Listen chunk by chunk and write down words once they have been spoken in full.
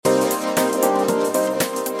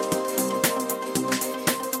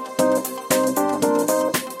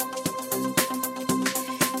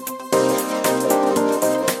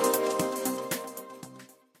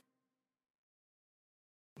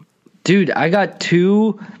Dude, I got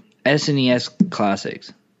 2 SNES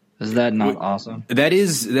Classics. Is that not awesome? That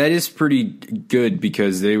is pretty good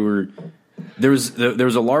because there was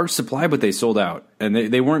a large supply, but they sold out, and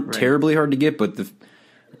they weren't terribly hard to get. But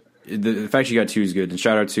the fact you got 2 is good, and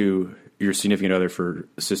shout out to your significant other for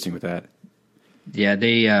assisting with that.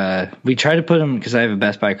 Yeah, we tried to put them because I have a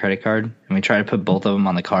Best Buy credit card, and we tried to put both of them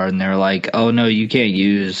on the card, and they were like, "Oh no, you can't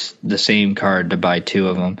use the same card to buy 2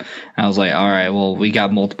 of them." And I was like, "All right, well, we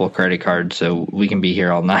got multiple credit cards, so we can be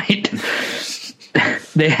here all night."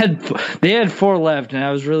 They had 4 left, and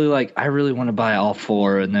I was really like, I really want to buy all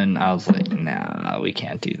 4, and then I was like, nah, we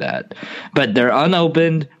can't do that. But they're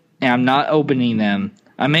unopened, and I'm not opening them.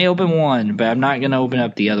 I may open one, but I'm not going to open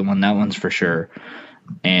up the other one. That one's for sure.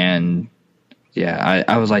 And yeah,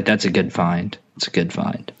 I was like, that's a good find. It's a good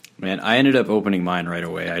find. Man, I ended up opening mine right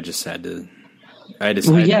away. I just had to.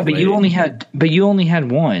 Well, yeah, but you only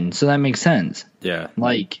had one, so that makes sense. Yeah,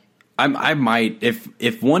 like I might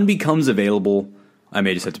if one becomes available, I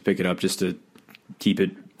may just have to pick it up just to keep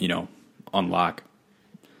it, on lock.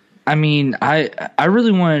 I mean, I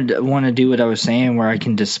really want to do what I was saying, where I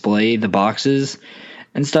can display the boxes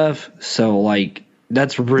and stuff. So like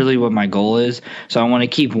that's really what my goal is. So I want to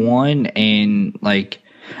keep one, and like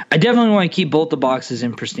I definitely want to keep both the boxes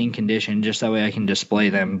in pristine condition, just that way I can display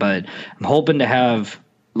them. But I'm hoping to have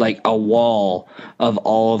like a wall of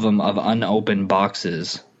all of them of unopened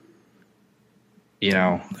boxes.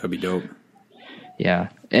 That'd be dope. Yeah,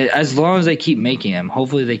 as long as they keep making them.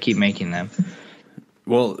 Hopefully they keep making them.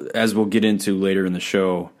 Well, as we'll get into later in the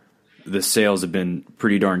show, the sales have been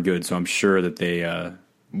pretty darn good, so I'm sure that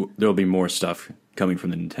there'll be more stuff coming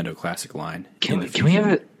from the Nintendo Classic line. Can we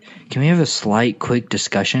have a slight quick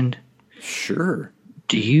discussion? Sure.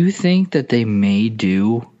 Do you think that they may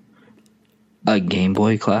do a Game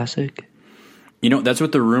Boy Classic? That's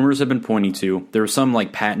what the rumors have been pointing to. There was some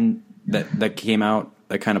like patent that came out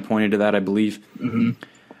that kind of pointed to that, I believe. Mm-hmm.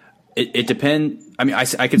 It depends. I mean,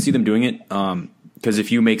 I could see them doing it because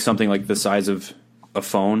if you make something like the size of a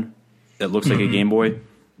phone that looks like a Game Boy,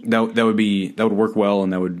 that would work well,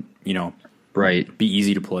 and that would right, be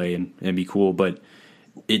easy to play and be cool. But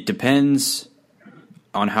it depends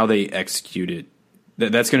on how they execute it.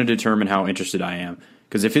 That's going to determine how interested I am.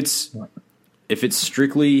 Because if it's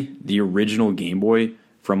strictly the original Game Boy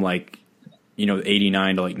from like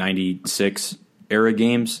 89 to like 96 era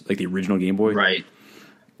games, like the original Game Boy, right?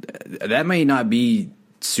 That may not be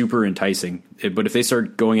super enticing. But if they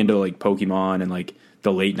start going into like Pokemon and like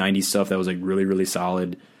the late 90s stuff that was like really, really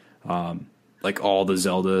solid, like all the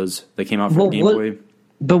Zeldas that came out for the Game Boy.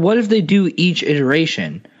 But what if they do each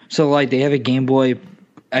iteration? So like they have a Game Boy,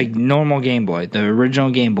 a normal Game Boy, the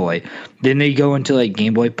original Game Boy. Then they go into like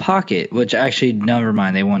Game Boy Pocket, which actually, never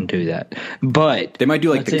mind, they won't do that. But they might do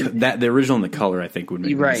like the original and the color. I think would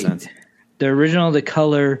make more sense. The original, the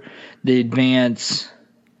color, the Advance.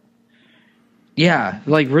 Yeah,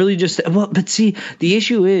 like really just but see, the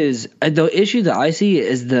issue that I see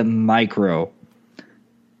is the Micro.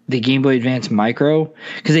 The Game Boy Advance Micro,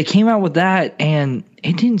 because they came out with that and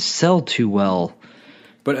it didn't sell too well.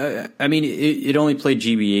 But I mean, it only played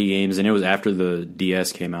GBA games, and it was after the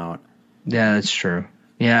DS came out. Yeah, that's true.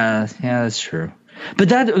 Yeah, that's true. But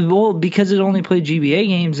because it only played GBA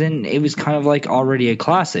games, and it was kind of like already a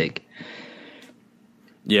classic.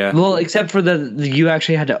 Yeah. Well, except for you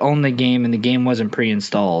actually had to own the game, and the game wasn't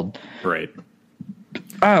pre-installed. Right.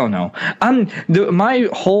 I don't know. My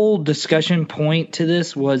whole discussion point to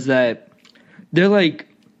this was that they're like,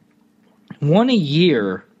 one a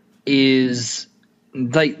year is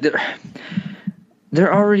like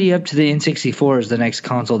they're already up to the N64 as the next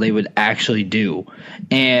console they would actually do,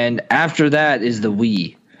 and after that is the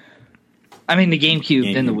Wii. I mean the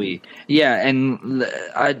GameCube, then the Wii. Yeah, and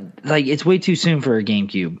it's way too soon for a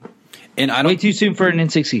GameCube, and way too soon for an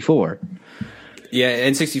N64. Yeah,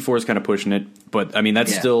 N64 is kind of pushing it. But, I mean,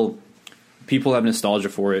 that's still – people have nostalgia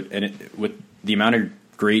for it. And with the amount of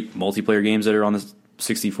great multiplayer games that are on the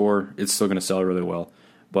 64, it's still going to sell really well.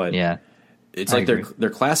 But it's like their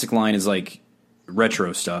classic line is like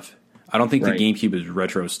retro stuff. I don't think the GameCube is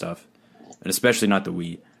retro stuff. And especially not the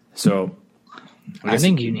Wii. So I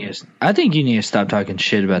think you need to stop talking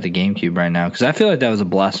shit about the GameCube right now, because I feel like that was a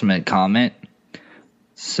blasphemous comment.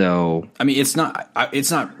 So I mean, it's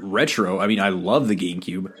not retro. I mean, I love the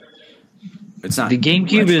GameCube. It's not the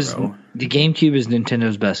GameCube retro. The GameCube is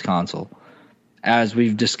Nintendo's best console, as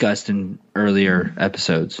we've discussed in earlier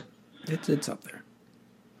episodes. It's up there.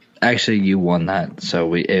 Actually, you won that,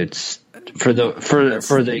 so it's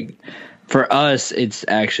for us. It's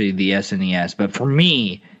actually the SNES, but for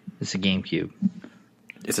me, it's the GameCube.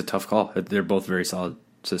 It's a tough call. They're both very solid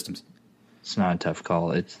systems. It's not a tough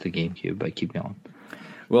call. It's the GameCube, but keep going.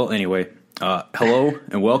 Well, anyway, hello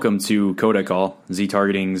and welcome to Kodak Call, Z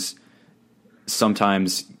Targeting's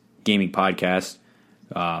sometimes gaming podcast.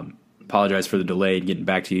 Apologize for the delay in getting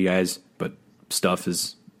back to you guys, but stuff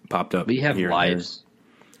has popped up. We have lives,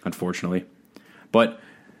 unfortunately. But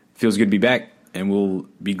feels good to be back, and we'll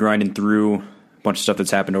be grinding through a bunch of stuff that's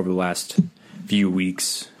happened over the last few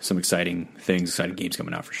weeks. Some exciting things, exciting games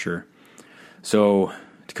coming out for sure. So,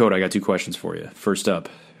 Dakota, I got 2 questions for you. First up,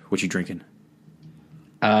 what you drinking?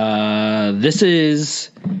 This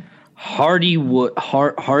is Hardywood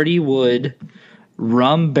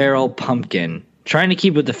Rum Barrel Pumpkin. Trying to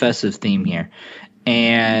keep with the festive theme here.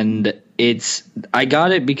 And I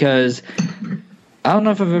got it because I don't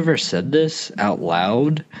know if I've ever said this out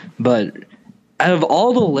loud, but out of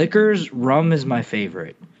all the liquors, rum is my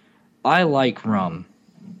favorite. I like rum.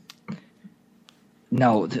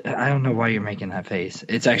 No, I don't know why you're making that face.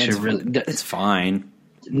 It's actually it's fine.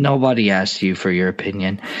 Nobody asked you for your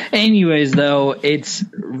opinion. Anyways, though, it's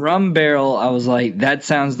Rum Barrel. I was like, that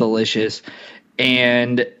sounds delicious.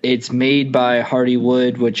 And it's made by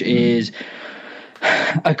Hardywood, which is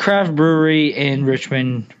a craft brewery in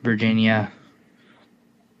Richmond, Virginia.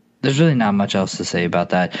 There's really not much else to say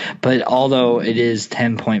about that. But although it is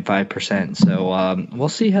 10.5%, so we'll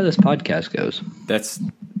see how this podcast goes. That's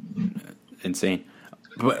insane.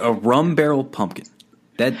 But a Rum Barrel Pumpkin.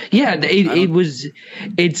 It's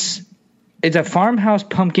a farmhouse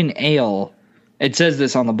pumpkin ale. It says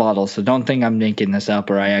this on the bottle, so don't think I'm making this up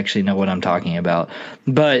or I actually know what I'm talking about.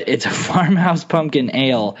 But it's a farmhouse pumpkin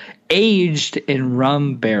ale aged in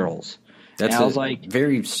rum barrels. That's a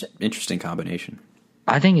very interesting combination.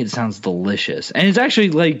 I think it sounds delicious. And it's actually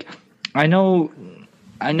like, I know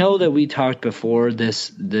that we talked before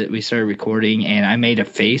that we started recording, and I made a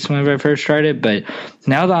face whenever I first tried it, but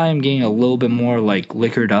now that I'm getting a little bit more like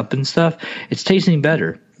liquored up and stuff, it's tasting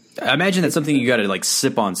better. I imagine that's something you got to like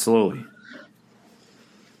sip on slowly.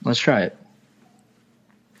 Let's try it.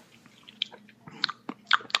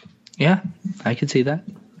 Yeah, I can see that.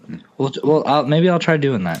 Well, maybe I'll try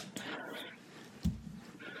doing that.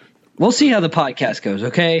 We'll see how the podcast goes,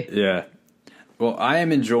 okay? Yeah. Well, I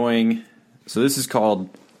am enjoying... So this is called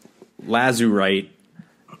Lazurite.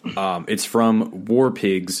 It's from War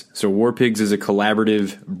Pigs. So War Pigs is a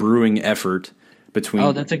collaborative brewing effort between...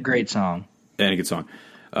 Oh, that's a great song. And a good song.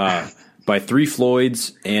 By Three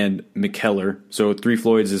Floyds and Mikkeller. So Three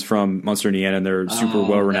Floyds is from Munster, Indiana, and they're a super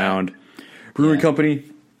well-renowned brewing company.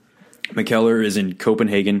 Mikkeller is in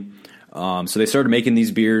Copenhagen. So they started making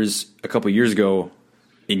these beers a couple years ago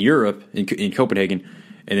in Europe, in Copenhagen,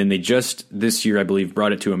 and then they just this year, I believe,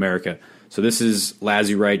 brought it to America. So this is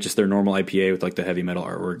Lazurite, just their normal IPA with like the heavy metal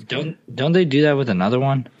artwork. Don't they do that with another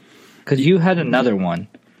one? Because you had another one.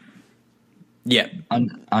 Yeah.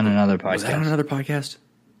 On another podcast. Was that on another podcast?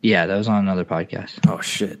 Yeah, that was on another podcast. Oh,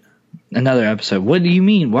 shit. Another episode. What do you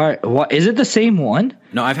mean? Why is it the same one?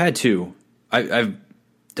 No, I've had 2. Did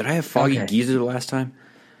I have Foggy Geezer the last time?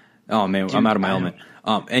 Oh, man, dude, I'm out of my element.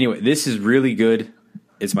 Anyway, this is really good.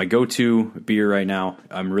 It's my go-to beer right now.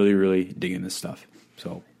 I'm really, really digging this stuff.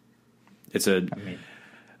 So it's a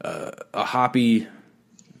hoppy,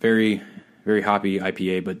 very, very hoppy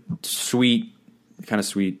IPA, but sweet, kind of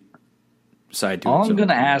sweet side to it. All I'm going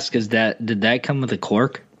to ask is did that come with a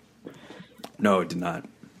cork? No, it did not.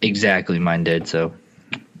 Exactly, mine did, so.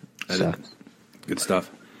 Good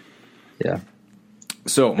stuff. Yeah.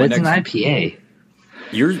 So it's an IPA.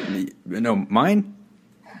 Mine?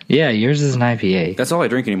 Yeah, yours is an IPA. That's all I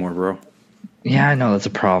drink anymore, bro. Yeah, I know that's a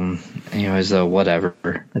problem. Anyways, though, whatever.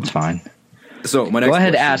 It's fine. So my next Go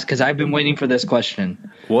ahead, ask, because I've been waiting for this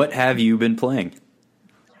question. What have you been playing?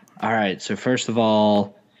 All right, so first of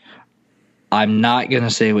all, I'm not going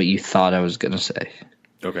to say what you thought I was going to say.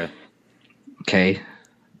 Okay?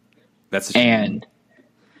 That's a shame. And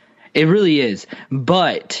it really is.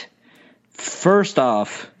 But first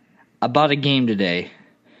off, I bought a game today.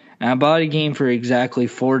 And I bought a game for exactly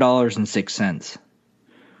 $4.06.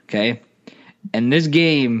 Okay? And this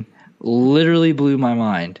game literally blew my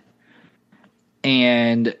mind.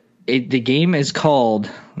 And the game is called,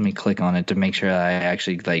 let me click on it to make sure that I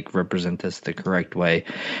actually represent this the correct way.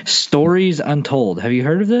 Stories Untold. Have you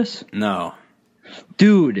heard of this? No.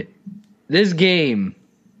 Dude, this game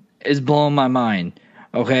is blowing my mind.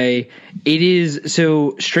 Okay, it is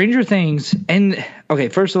so Stranger Things, and okay,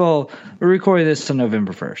 first of all, we're recording this on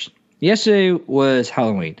November 1st. Yesterday was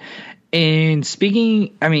Halloween. And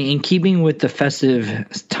in keeping with the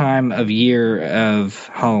festive time of year of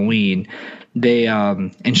Halloween, they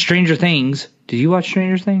in Stranger Things Did you watch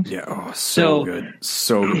Stranger Things? Yeah. Oh, so good.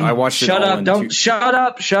 So good. I watched it. Shut up! Don't shut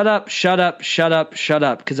up! Shut up! Shut up! Shut up! Shut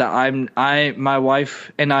up! Because my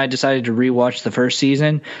wife and I decided to rewatch the first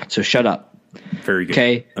season. So shut up. Very good.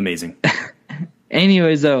 Okay. Amazing.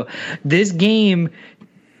 Anyways, though, this game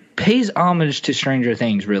pays homage to Stranger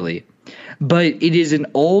Things, really, but it is an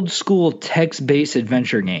old school text-based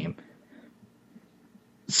adventure game.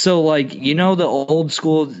 So, like, you know, the old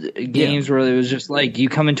school games where it was just like, you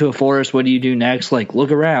come into a forest, what do you do next? Like, look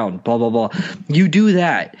around, blah, blah, blah. You do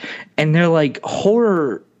that. And they're like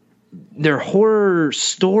horror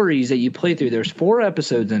stories that you play through. There's 4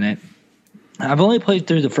 episodes in it. I've only played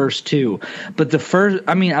through the first 2, but the first,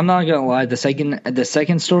 I mean, I'm not gonna lie, the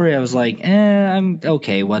second story, I was like, I'm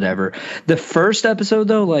okay, whatever. The first episode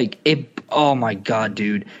though, like, oh my god,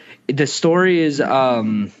 dude, the story is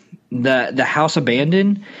the house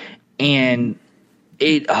abandoned, and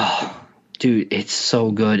dude, it's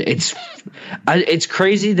so good. It's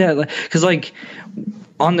crazy that, like, because like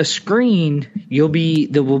on the screen there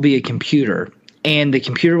will be a computer. And the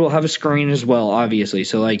computer will have a screen as well, obviously.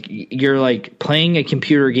 So, like, you're, like, playing a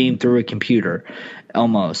computer game through a computer,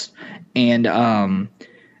 almost. And,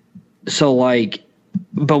 so, like,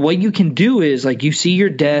 but what you can do is, like, you see your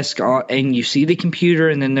desk and you see the computer,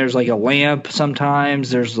 and then there's, like, a lamp sometimes.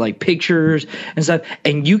 There's, like, pictures and stuff.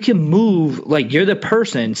 And you can move, like, you're the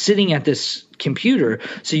person sitting at this computer,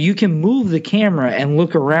 so you can move the camera and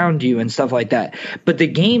look around you and stuff like that. But the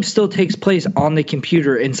game still takes place on the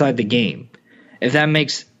computer inside the game. If that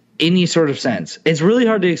makes any sort of sense. It's really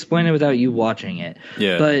hard to explain it without you watching it.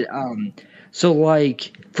 Yeah. But so,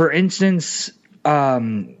 like, for instance,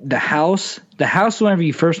 the house whenever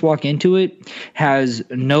you first walk into it has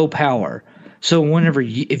no power. So whenever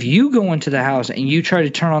if you go into the house and you try to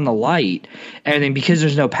turn on the light, and then because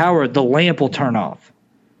there's no power, the lamp will turn off.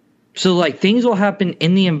 So, like, things will happen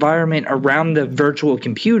in the environment around the virtual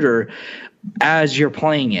computer as you're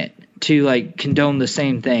playing it, to, like, condone the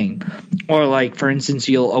same thing. Or, like, for instance,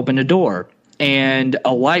 you'll open a door and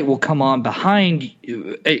a light will come on behind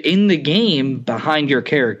you, in the game behind your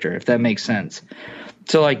character, if that makes sense.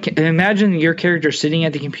 So, like, imagine your character sitting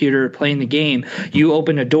at the computer playing the game. You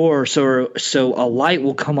open a door, so a light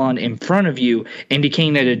will come on in front of you,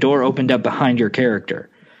 indicating that a door opened up behind your character.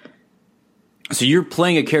 So you're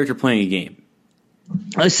playing a character playing a game.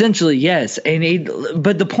 Essentially, yes.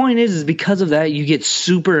 But the point is because of that, you get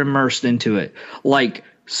super immersed into it, like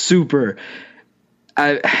super.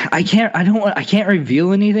 I can't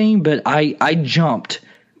reveal anything, but I jumped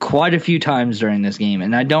quite a few times during this game,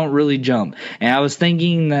 and I don't really jump. And I was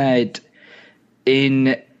thinking there's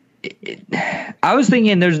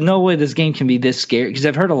no way this game can be this scary, because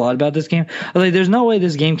I've heard a lot about this game. I was like, there's no way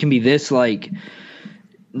this game can be this like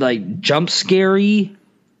jump scary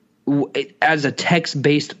as a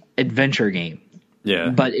text-based adventure game. Yeah.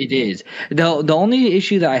 But it is. The only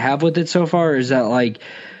issue that I have with it so far is that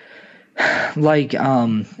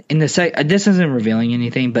in the this isn't revealing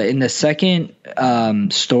anything, but in the second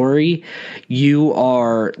story, you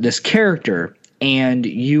are this character and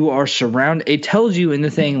you are surrounded. It tells you in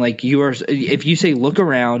the thing, like, you are, if you say look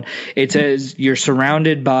around, it says you're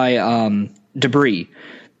surrounded by debris.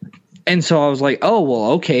 And so I was like, oh,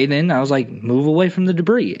 well, okay. Then I was like, move away from the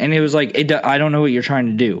debris. And it was like, I don't know what you're trying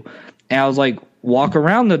to do. And I was like, walk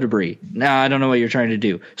around the debris. Nah, I don't know what you're trying to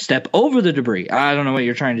do. Step over the debris. I don't know what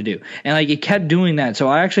you're trying to do. And, like, it kept doing that. So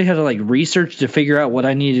I actually had to, like, research to figure out what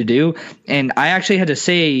I needed to do. And I actually had to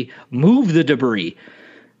say, move the debris.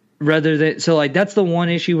 Rather than, so, like, that's the one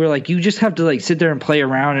issue where, like, you just have to, like, sit there and play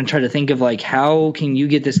around and try to think of, like, how can you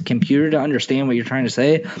get this computer to understand what you're trying to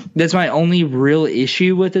say. That's my only real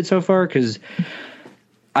issue with it so far, because,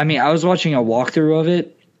 I mean, I was watching a walkthrough of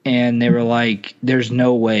it, and they were like, there's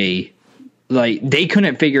no way. Like, they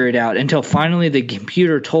couldn't figure it out until finally the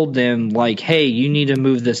computer told them, like, hey, you need to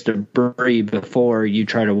move this debris before you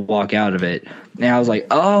try to walk out of it. And I was like,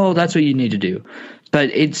 oh, that's what you need to do.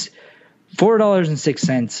 But it's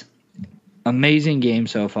 $4.06. Amazing game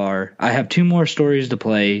so far. I have 2 more stories to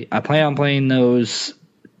play. I plan on playing those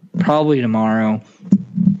probably tomorrow.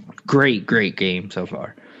 Great game so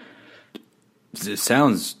far. It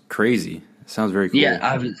sounds crazy. It sounds very cool. Yeah,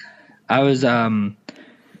 I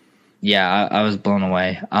was blown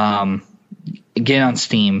away. Get on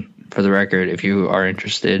Steam for the record if you are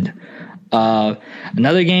interested.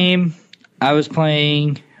 Another game I was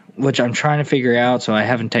playing, which I'm trying to figure out, so I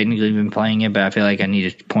haven't technically been playing it, but I feel like I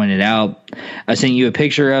need to point it out. I sent you a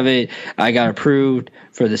picture of it. I got approved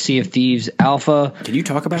for the Sea of Thieves alpha. Can you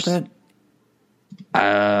talk about that?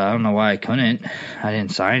 I don't know why I couldn't. I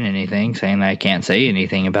didn't sign anything saying that I can't say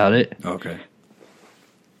anything about it. Okay.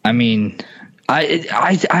 I mean,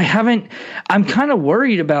 I haven't. I'm kind of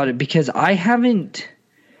worried about it because I haven't.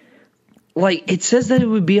 Like, it says that it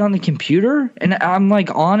would be on the computer, and I'm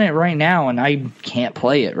like on it right now, and I can't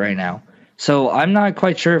play it right now. So I'm not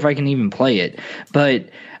quite sure if I can even play it. But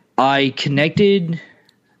I connected.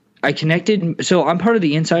 So I'm part of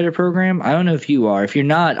the Insider program. I don't know if you are. If you're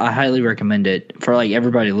not, I highly recommend it for like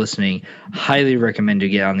everybody listening. Highly recommend to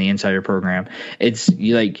get on the Insider program. It's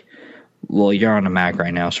you like. Well, you're on a Mac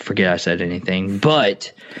right now, so forget I said anything.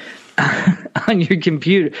 But on your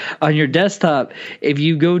computer, on your desktop, if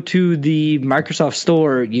you go to the Microsoft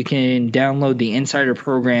Store, you can download the Insider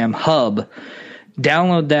Program Hub.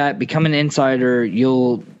 Download that, become an insider.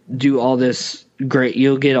 You'll do all this great.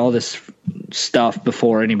 You'll get all this stuff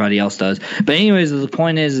before anybody else does. But anyways, the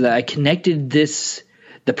point is that I connected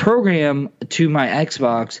the program to my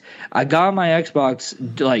Xbox. I got my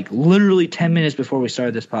Xbox like literally 10 minutes before we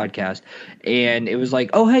started this podcast, and it was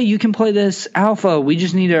like, oh hey, you can play this alpha. We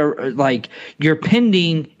just need to like you're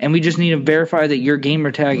pending, and we just need to verify that your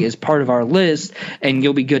gamer tag is part of our list, and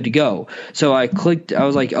you'll be good to go. So I clicked. I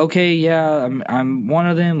was like, okay, yeah, I'm one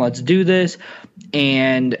of them. Let's do this,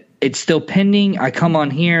 and it's still pending. I come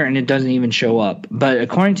on here, and it doesn't even show up. But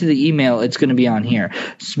according to the email, it's going to be on here.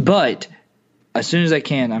 But as soon as I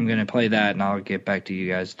can, I'm going to play that, and I'll get back to you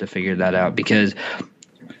guys to figure that out, because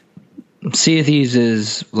Sea of Thieves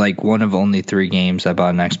is like one of only 3 games I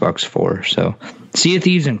bought an Xbox for. So Sea of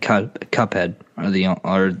Thieves and Cuphead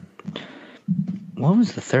are what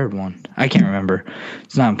was the third one? I can't remember.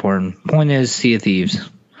 It's not important. Point is Sea of Thieves.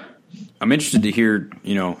 I'm interested to hear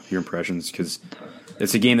your impressions, because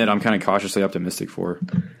it's a game that I'm kind of cautiously optimistic for.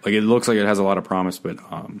 Like, it looks like it has a lot of promise, but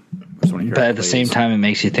I just want to hear. But at the same time, it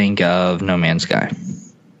makes you think of No Man's Sky.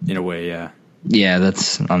 In a way, yeah. Yeah,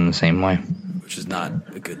 that's on the same way. Which is not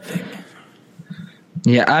a good thing.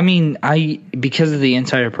 Yeah, I mean, because of the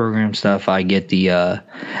Insider program stuff, I get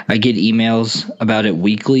emails about it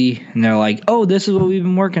weekly, and they're like, "Oh, this is what we've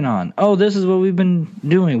been working on. Oh, this is what we've been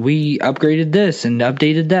doing. We upgraded this and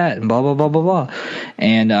updated that, and blah blah blah blah blah."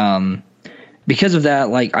 And because of that,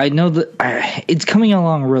 like, I know that it's coming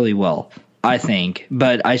along really well, I think,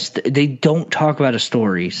 but they don't talk about a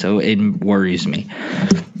story, so it worries me.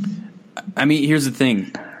 I mean, here's the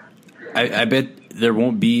thing. I bet there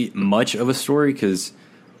won't be much of a story, because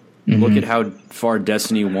look at how far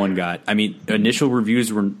Destiny 1 got. I mean, initial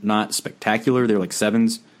reviews were not spectacular. They're like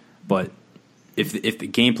 7s, but if the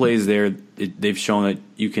gameplay is there, they've shown that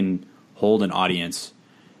you can hold an audience,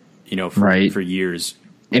 for years.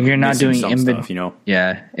 If you're not doing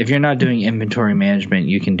if you're not doing inventory management,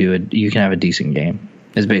 you can do it. You can have a decent game.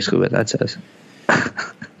 Is basically what that says.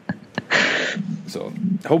 So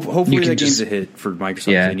hopefully that game's a hit for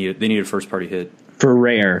Microsoft. Yeah. They need a first party hit for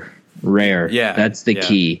Rare. Yeah, that's the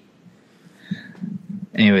key.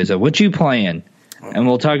 Anyways, what you playing? And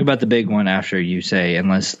we'll talk about the big one after you say,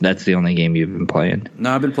 unless that's the only game you've been playing.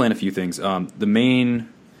 No, I've been playing a few things. The main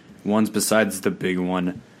ones besides the big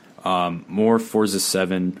one. More Forza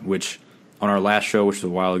 7, which on our last show, which was a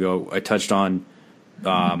while ago, I touched on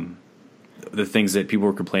the things that people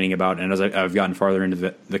were complaining about, and as I've gotten farther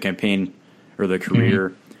into the campaign or the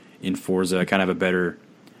career in Forza, I kind of have a better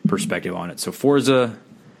perspective on it. So Forza,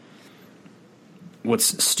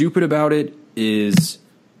 what's stupid about it is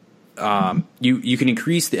you can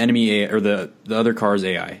increase the enemy AI, or the other car's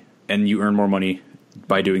AI, and you earn more money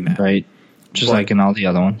by doing that. Right, just like in all the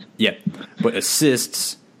other ones. Yeah, but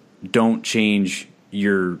assists don't change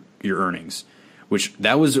your earnings, which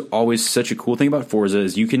that was always such a cool thing about Forza,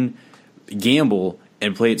 is you can gamble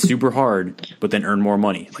and play it super hard, but then earn more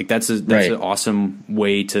money. Like that's an awesome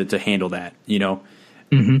way to handle that,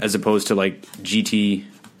 as opposed to like GT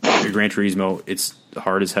or Gran Turismo. It's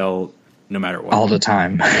hard as hell no matter what. All the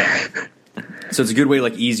time. Yeah. So it's a good way to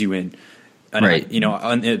like ease you in. And right.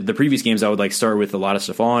 On the previous games, I would like start with a lot of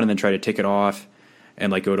stuff on and then try to tick it off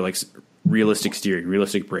and like go to like realistic steering,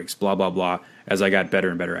 realistic brakes, blah, blah, blah, as I got better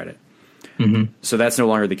and better at it. Mm-hmm. So that's no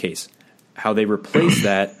longer the case. How they replace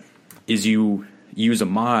that is you use a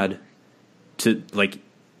mod to, like,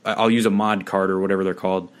 I'll use a mod card or whatever they're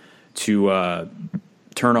called to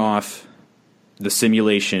turn off the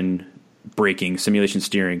simulation braking, simulation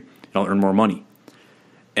steering, and I'll earn more money.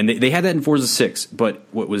 And they had that in Forza 6, but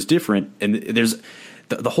what was different, and there's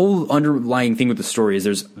the whole underlying thing with the story is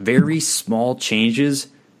there's very small changes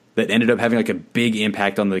that ended up having like a big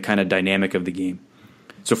impact on the kind of dynamic of the game.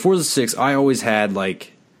 So Forza 6, I always had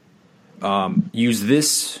like use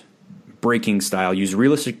this braking style, use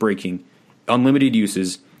realistic braking, unlimited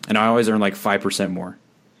uses, and I always earn like 5% more.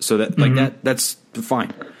 So that like that's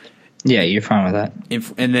fine. Yeah, you're fine with that.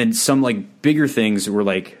 And then some like bigger things were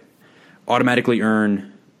like automatically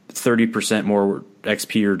earn 30% more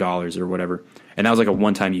XP or dollars or whatever. And that was like a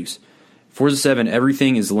one-time use. Forza 7,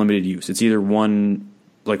 everything is limited use. It's either one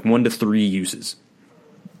to 3 uses.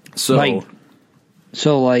 So,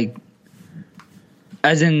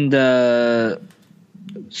 as in the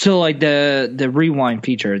rewind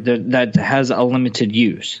feature that has a limited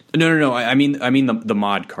use. No. I mean the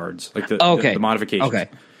mod cards, like the modifications.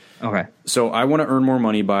 Okay. So I want to earn more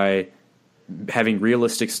money by having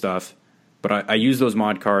realistic stuff, but I use those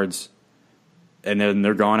mod cards, and then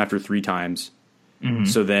they're gone after 3 times. Mm-hmm.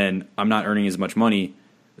 So then I'm not earning as much money.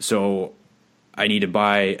 So I need to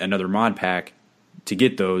buy another mod pack to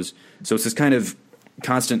get those. So it's this kind of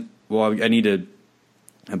constant. Well, I need to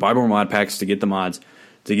buy more mod packs to get the mods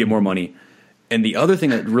to get more money. And the other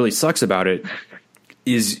thing that really sucks about it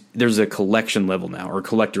is there's a collection level now, or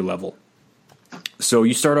collector level. So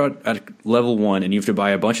you start out at level 1 and you have to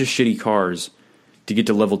buy a bunch of shitty cars to get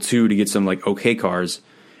to level 2 to get some like okay cars,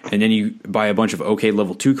 and then you buy a bunch of okay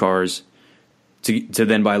level 2 cars to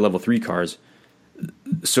then buy level 3 cars.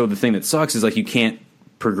 So the thing that sucks is like you can't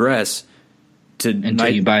progress until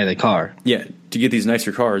you buy the car. Yeah, to get these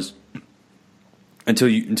nicer cars until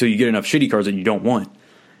you get enough shitty cars that you don't want.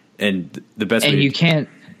 And the best way you can't.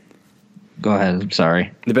 Go ahead. I'm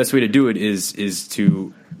sorry. The best way to do it is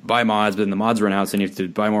to buy mods, but then the mods run out, so then you have to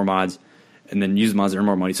buy more mods, and then use mods to earn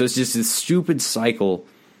more money. So it's just this stupid cycle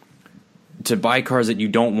to buy cars that you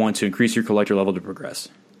don't want to increase your collector level to progress.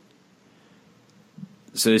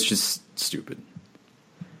 So it's just stupid.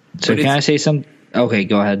 So can I say something? Okay,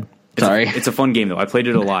 go ahead. Sorry. It's a fun game, though. I played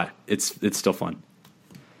it a lot. It's still fun.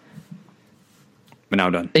 But now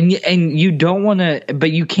I'm done. And you don't want to,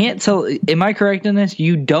 but you can't sell. Am I correct in this?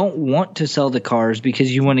 You don't want to sell the cars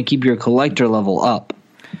because you want to keep your collector level up,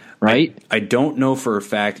 right? I don't know for a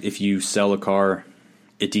fact if you sell a car,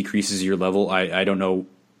 it decreases your level. I don't know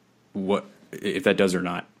if that does or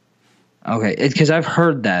not. Okay, it's because I've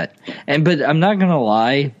heard that, but I'm not gonna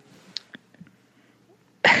lie.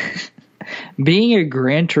 Being a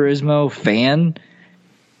Gran Turismo fan,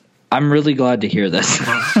 I'm really glad to hear this.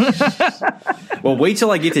 Well, wait till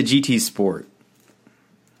I get to GT Sport.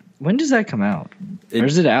 When does that come out? Or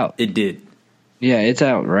is it out? It did. Yeah, it's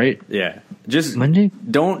out, right? Yeah. Just Monday?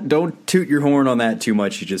 Don't toot your horn on that too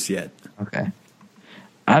much just yet. Okay.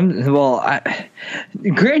 Gran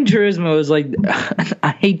Turismo is like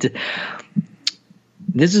I hate to.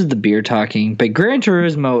 This is the beer talking, but Gran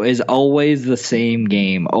Turismo is always the same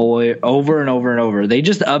game, over and over and over. They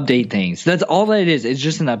just update things. That's all that it is. It's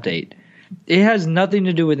just an update. It has nothing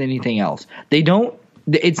to do with anything else.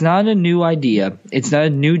 It's not a new idea. It's not a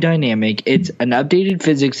new dynamic. It's an updated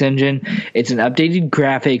physics engine. It's an updated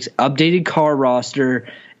graphics, updated car roster,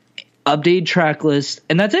 updated track list,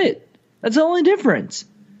 and that's it. That's the only difference.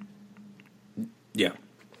 Yeah.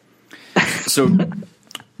 So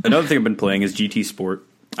another thing I've been playing is GT Sport.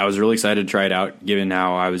 I was really excited to try it out, given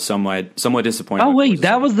how I was somewhat disappointed. Oh wait,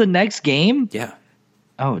 that was the next game? Yeah.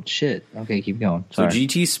 Oh shit. Okay, keep going. Sorry. So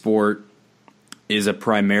GT Sport is a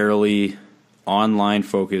primarily online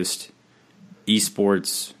focused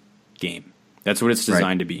esports game. That's what it's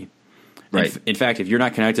designed to be. Right. In fact, if you're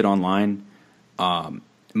not connected online,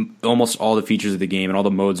 almost all the features of the game and all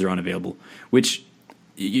the modes are unavailable, which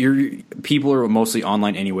people are mostly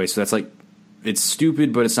online anyway. So that's like, it's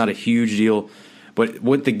stupid, but it's not a huge deal. But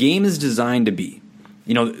what the game is designed to be,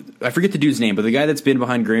 I forget the dude's name, but the guy that's been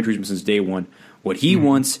behind Gran Turismo since day one, what he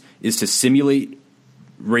wants is to simulate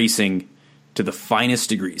racing to the finest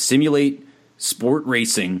degree, simulate sport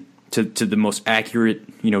racing to the most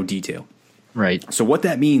accurate, detail. Right. So what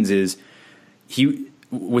that means is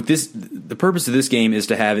the purpose of this game is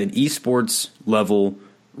to have an esports level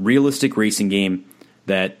realistic racing game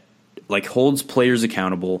that like holds players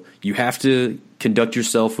accountable. You have to conduct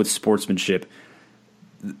yourself with sportsmanship.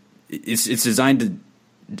 It's designed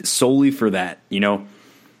solely for that,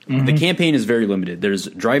 Mm-hmm. The campaign is very limited. There's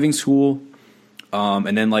driving school,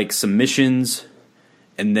 and then like some missions,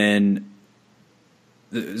 and then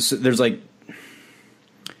there's like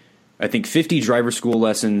I think 50 driver school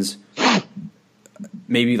lessons,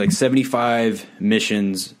 maybe like 75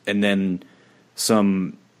 missions, and then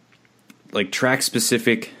some like track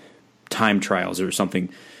specific time trials or something.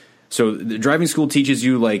 So the driving school teaches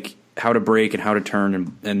you like how to brake and how to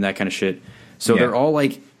turn and that kind of shit. So they're all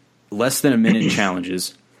like less than a minute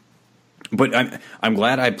challenges. But I'm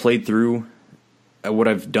glad I played through what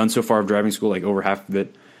I've done so far of driving school, like over half of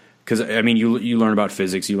it. Because I mean, you learn about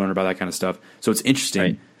physics, you learn about that kind of stuff. So it's interesting.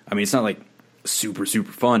 Right. I mean, it's not like super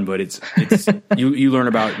fun, but it's you learn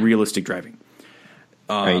about realistic driving.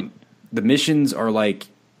 Right. The missions are like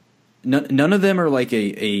none of them are like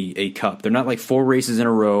a cup. They're not like 4 races in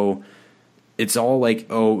a row. it's all like,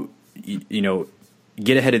 oh, you know,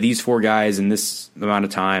 get ahead of these 4 guys in this amount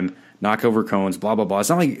of time, knock over cones, blah blah blah. It's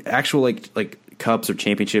not like actual like cups or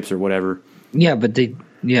championships or whatever. Yeah, but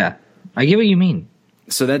I get what you mean.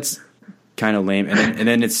 So that's kind of lame. And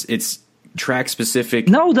then it's track specific.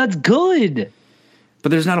 No, that's good. But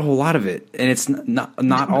there's not a whole lot of it, and it's not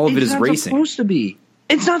all of it is racing. It's not supposed to be.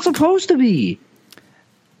 It's not supposed to be.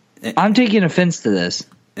 I'm taking offense to this.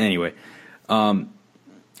 Anyway, and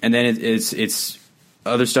then it's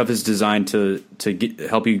other stuff is designed to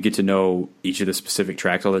help you get to know each of the specific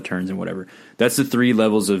tracks, all the turns and whatever. That's the 3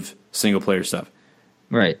 levels of single player stuff.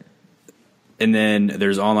 Right. And then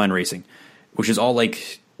there's online racing, which is all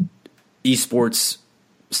like esports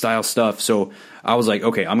style stuff. So I was like,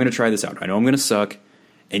 okay, I'm going to try this out. I know I'm going to suck.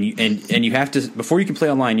 And you have to, before you can play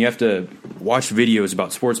online, you have to watch videos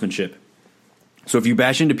about sportsmanship. So if you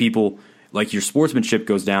bash into people, like your sportsmanship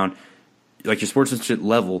goes down, like your sportsmanship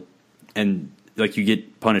level, and like you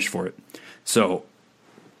get punished for it. So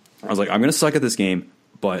I was like, I'm going to suck at this game,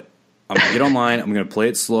 but I'm going to get online. I'm going to play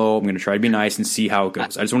it slow. I'm going to try to be nice and see how it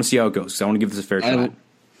goes. I just want to see how it goes because I want to give this a fair shot.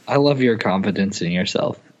 I love your confidence in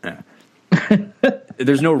yourself. Yeah.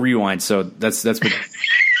 There's no rewind, so that's what.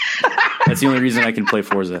 That's the only reason I can play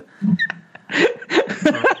Forza.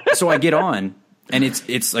 So I get on, and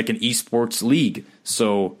it's like an esports league.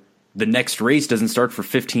 So the next race doesn't start for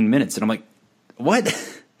 15 minutes, and I'm like, what?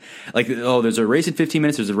 Like, oh, there's a race in 15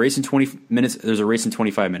 minutes. There's a race in 20 minutes. There's a race in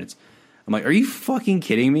 25 minutes. I'm like, are you fucking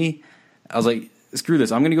kidding me? I was like, screw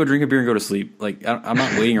this. I'm gonna go drink a beer and go to sleep. Like, I'm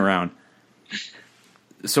not waiting around.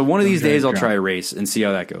 So one of these days I'll try a race and see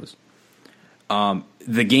how that goes.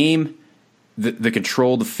 The game. The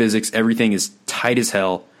control, the physics, everything is tight as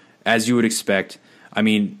hell, as you would expect. I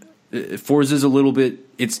mean, Forza is a little bit,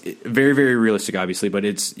 it's very, very realistic, obviously, but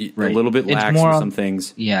it's a little bit lax in some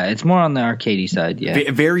things. Yeah, it's more on the arcadey side,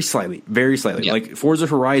 yeah. Very slightly. Yep. Like, Forza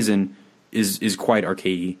Horizon is quite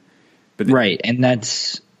arcadey. But right, and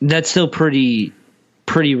that's still pretty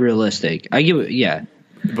realistic. I give it, yeah.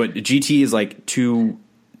 But GT is like to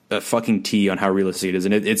a fucking T on how realistic it is,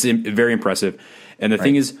 and it's very impressive. And the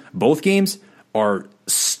thing is, both games are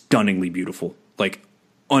stunningly beautiful, like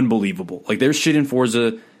unbelievable. Like, there's shit in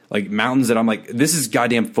Forza, like mountains that I'm like, this is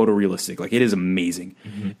goddamn photorealistic. Like, it is amazing,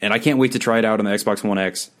 and I can't wait to try it out on the Xbox One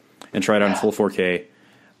X and try it out in full 4K.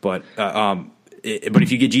 But but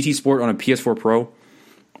if you get GT Sport on a PS4 Pro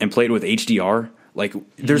and play it with HDR, like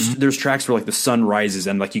there's tracks where like the sun rises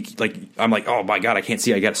and I'm like, oh my god, I can't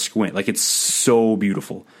see. I got to squint. Like, it's so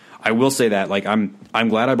beautiful. I will say that, like, I'm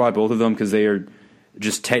glad I bought both of them because they are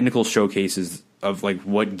just technical showcases of like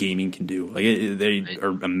what gaming can do. Like, they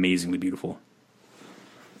are amazingly beautiful.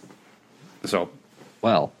 So,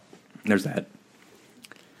 well, there's that.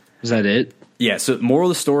 Is that it? Yeah. So, moral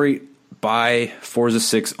of the story: buy Forza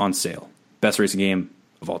 6 on sale. Best racing game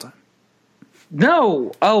of all time.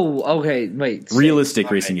 No. Oh, okay. Wait. Realistic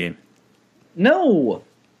racing game. No.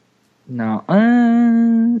 No.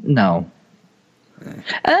 No.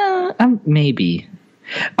 Maybe.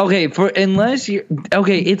 Okay,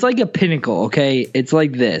 it's like a pinnacle, okay? It's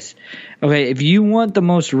like this. Okay, if you want the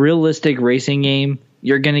most realistic racing game,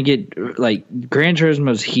 you're going to get, like, Gran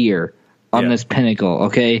Turismo's here on this pinnacle,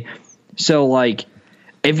 okay? So, like,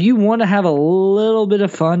 if you want to have a little bit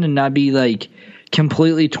of fun and not be, like,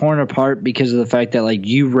 completely torn apart because of the fact that, like,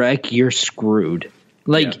 you wreck, you're screwed.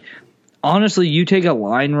 Like, honestly, you take a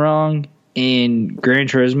line wrong in Gran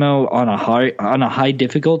Turismo on a high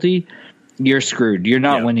difficulty, you're screwed. You're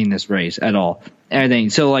not winning this race at all. Everything.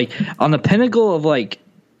 So, like, on the pinnacle of, like,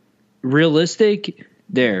 realistic,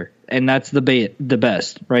 there, and that's the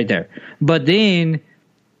best right there. But then,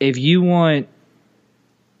 if you want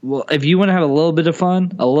to have a little bit of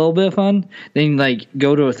fun, then, like,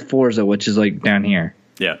 go to a Forza, which is, like, down here.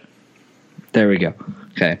 Yeah. There we go.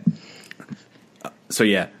 Okay. So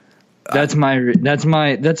yeah, that's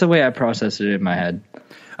the way I process it in my head.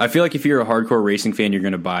 I feel like if you're a hardcore racing fan, you're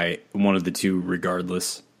going to buy one of the two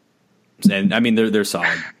regardless. And I mean, they're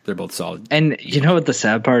solid. They're both solid. And you know what the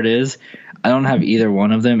sad part is? I don't have either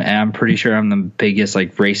one of them, and I'm pretty sure I'm the biggest,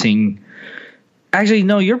 like, racing. Actually,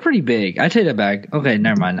 no, you're pretty big. I take that back. Okay,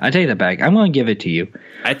 never mind. I take that back. I'm going to give it to you.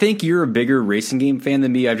 I think you're a bigger racing game fan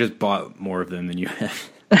than me. I've just bought more of them than you have.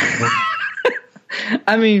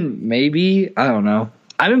 I mean, maybe. I don't know.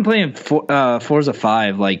 I've been playing Forza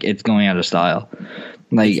 5 like it's going out of style.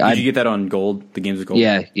 Like, did you get that on gold? The games with gold?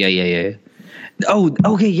 Yeah. Oh,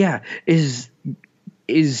 okay, yeah. Is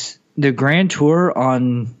the Grand Tour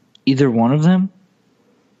on either one of them?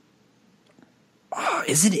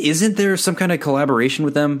 Isn't there some kind of collaboration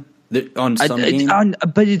with them on some games?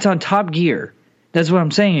 But it's on Top Gear. That's what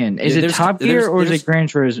I'm saying. Is it Top Gear or is it Gran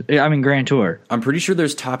Tour? I'm pretty sure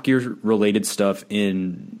there's Top Gear related stuff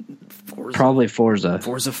in Forza. Probably Forza.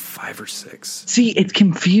 Forza 5 or 6. See, it's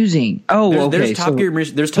confusing. Oh, okay. There's Top Gear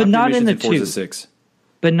missions in Forza 6.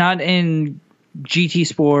 But not in GT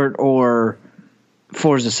Sport or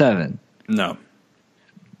Forza 7. No.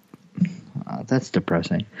 That's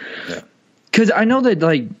depressing. Yeah. Because I know that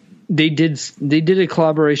like they did a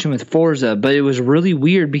collaboration with Forza, but it was really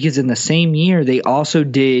weird because in the same year they also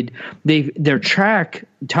did their track,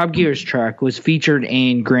 Top Gear's track, was featured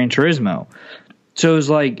in Gran Turismo. So it was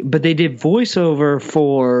like, but they did voiceover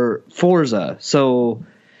for Forza. So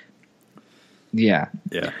yeah.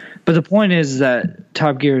 But the point is that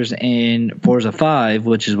Top Gear's in Forza 5,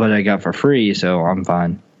 which is what I got for free, so I'm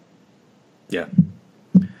fine. Yeah.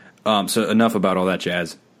 So enough about all that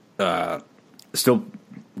jazz. Still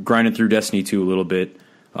grinding through Destiny 2 a little bit.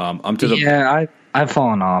 I've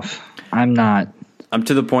fallen off. I'm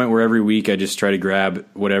to the point where every week I just try to grab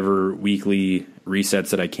whatever weekly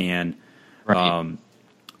resets that I can. Right.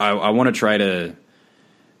 I want to try to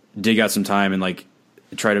dig out some time and like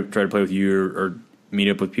try to play with you or meet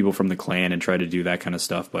up with people from the clan and try to do that kind of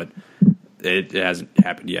stuff, but it hasn't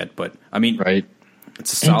happened yet. But I mean, right.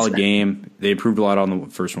 It's a solid game. They improved a lot on the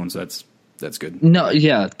first one, so that's good. No,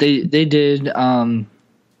 yeah, they did.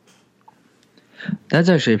 That's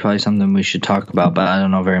actually probably something we should talk about, but I don't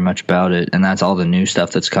know very much about it. And that's all the new stuff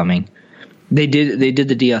that's coming. They did the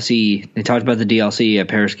DLC. They talked about the DLC at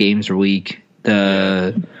Paris Games Week.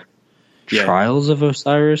 The Trials of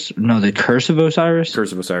Osiris. No, the Curse of Osiris.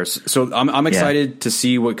 Curse of Osiris. So I'm excited to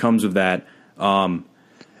see what comes of that. And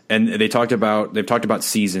they've talked about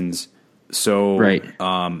seasons. So right.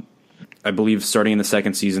 I believe starting in the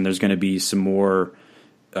second season, there's going to be some more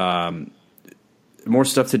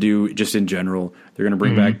stuff to do just in general. They're going to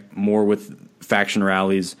bring back more with faction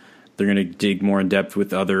rallies. They're going to dig more in depth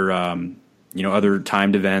with other other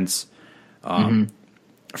timed events.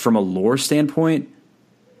 From a lore standpoint,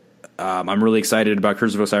 I'm really excited about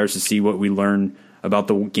Curse of Osiris to see what we learn about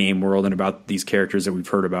the game world and about these characters that we've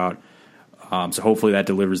heard about. So hopefully that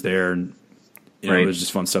delivers there, and there's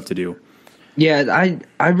just fun stuff to do. Yeah,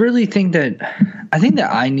 I really think that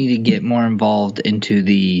I need to get more involved into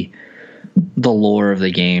the lore of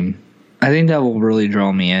the game. I think that will really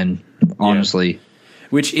draw me in, honestly. Yeah.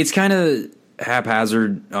 Which it's kind of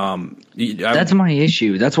haphazard. That's my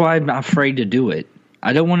issue. That's why I'm afraid to do it.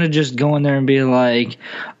 I don't want to just go in there and be like,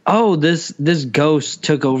 "Oh, this ghost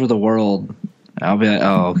took over the world." I'll be like,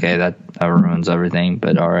 "Oh, okay, that ruins everything."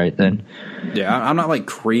 But all right then. Yeah, I'm not like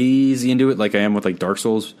crazy into it like I am with like Dark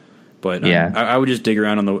Souls. But I would just dig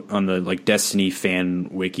around on the like Destiny fan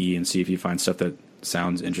wiki and see if you find stuff that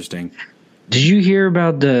sounds interesting. Did you hear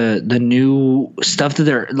about the new stuff that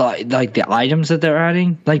they're like the items that they're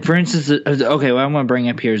adding? Like for instance, okay, what I want to bring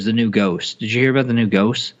up here is the new ghost. Did you hear about the new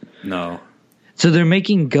ghost? No. So they're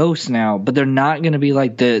making ghosts now, but they're not going to be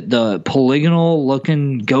like the polygonal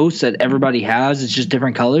looking ghosts that everybody has. It's just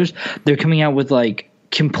different colors. They're coming out with like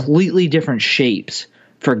completely different shapes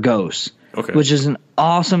for ghosts. Okay. Which is an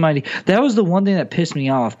awesome idea. That was the one thing that pissed me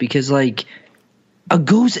off because, like, a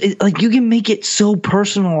ghost, like, you can make it so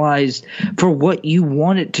personalized for what you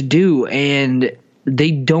want it to do, and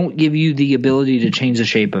they don't give you the ability to change the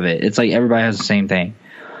shape of it. It's like everybody has the same thing.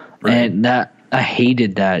 Right. And I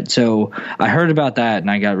hated that. So I heard about that, and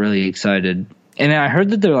I got really excited. And I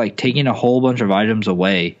heard that they're, like, taking a whole bunch of items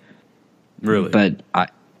away. Really? But,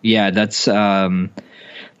 that's, I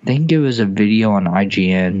think it was a video on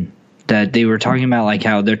IGN that they were talking about like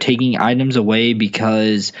how they're taking items away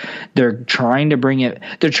because they're trying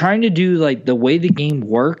to do like the way the game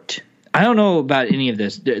worked. I don't know about any of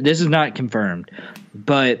this. This is not confirmed,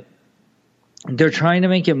 but they're trying to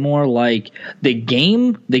make it more like the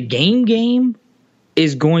game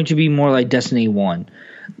is going to be more like Destiny 1.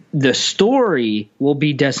 The story will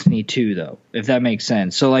be Destiny 2 though, if that makes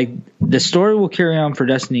sense. So like the story will carry on for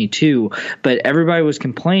Destiny 2, but everybody was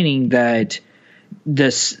complaining that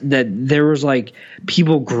there was like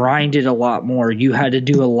people grinded a lot more. You had to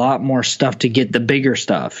do a lot more stuff to get the bigger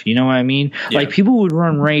stuff. You know what I mean? Yeah. Like people would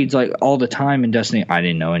run raids like all the time in Destiny. I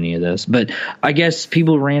didn't know any of this, but I guess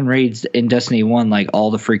people ran raids in Destiny 1 like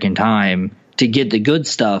all the freaking time to get the good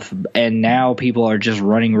stuff. And now people are just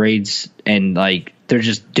running raids and like they're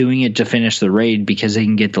just doing it to finish the raid because they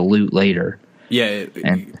can get the loot later. Yeah.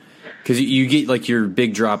 Because you get like your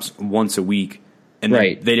big drops once a week. And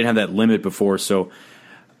they didn't have that limit before, so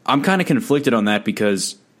I'm kind of conflicted on that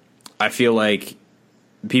because I feel like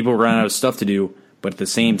people run out of stuff to do, but at the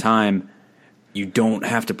same time, you don't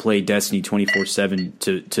have to play Destiny 24/7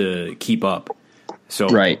 to keep up. So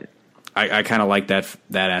I kind of like that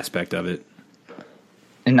aspect of it.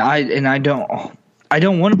 and I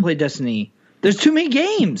don't want to play Destiny. There's too many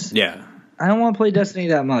games. Yeah. I don't want to play Destiny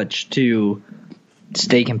that much to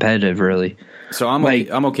stay competitive, really. So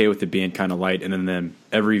I'm okay with it being kind of light, and then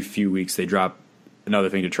every few weeks they drop another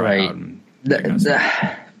thing to try out. And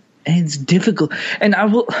it's difficult, and I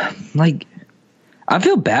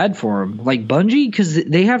feel bad for them, like Bungie, because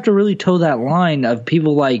they have to really toe that line of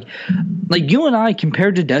people like you and I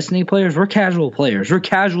compared to Destiny players. We're casual players. We're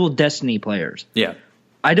casual Destiny players. Yeah.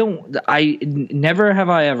 I never have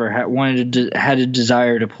I ever had a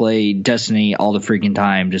desire to play Destiny all the freaking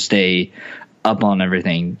time to stay up on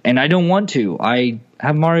everything, and I don't want to. I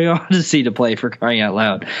have Mario Odyssey to play, for crying out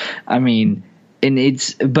loud. I mean,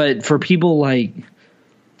 but for people like,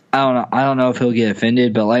 I don't know if he'll get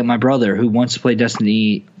offended, but like my brother who wants to play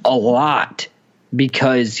Destiny a lot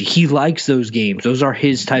because he likes those games. Those are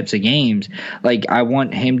his types of games. Like, I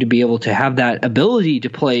want him to be able to have that ability to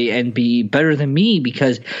play and be better than me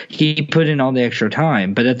because he put in all the extra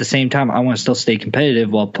time. But at the same time, I want to still stay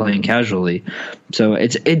competitive while playing casually. So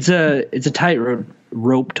it's a tight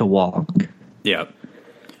rope to walk. Yeah.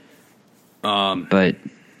 But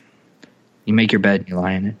you make your bed and you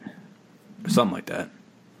lie in it. Something like that.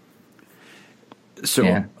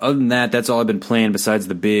 So other than that, that's all I've been playing besides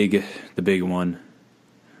the big one.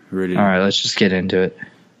 All right, let's just get into it.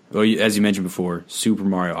 Well, as you mentioned before, Super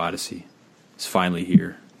Mario Odyssey is finally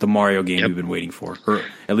here. The Mario game we've been waiting for, or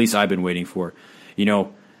at least I've been waiting for.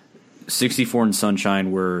 64 and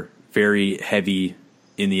Sunshine were very heavy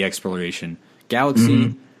in the exploration.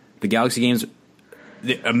 Galaxy, the Galaxy games,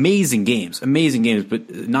 amazing games,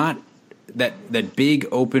 but not that big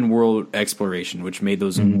open world exploration, which made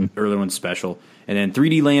those earlier ones special. And then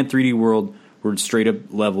 3D Land, 3D World were straight up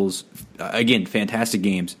levels. Again, fantastic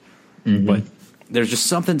games. But there's just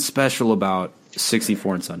something special about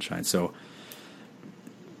 64 and Sunshine. So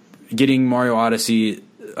getting Mario Odyssey,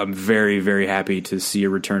 I'm very, very happy to see a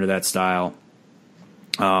return to that style.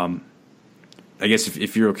 I guess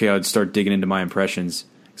if you're okay, I'd start digging into my impressions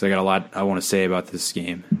because I got a lot I want to say about this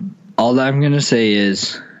game. All that I'm going to say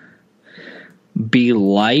is be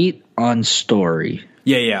light on story.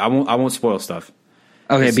 Yeah. I won't spoil stuff.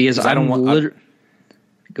 Okay, because I don't want.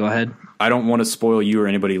 Go ahead. I don't want to spoil you or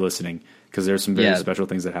anybody listening because there's some very special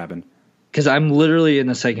things that happen. Because I'm literally in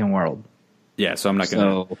the second world. Yeah, so I'm not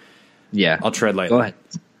going to. Yeah, I'll tread lightly. Go ahead.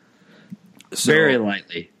 Very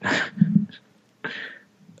lightly.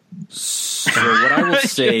 So what I will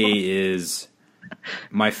say is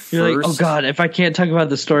my first. You're like, oh God, if I can't talk about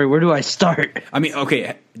the story, where do I start? I mean,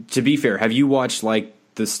 okay. To be fair, have you watched like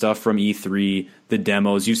the stuff from E3, the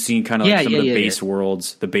demos? You've seen kind of like some of the base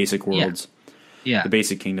worlds, the basic worlds, the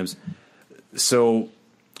basic kingdoms. So,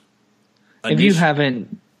 if you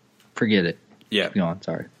haven't, forget it. Yeah, go on.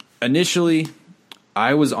 Sorry. Initially,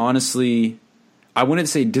 I was honestly, I wouldn't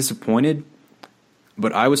say disappointed,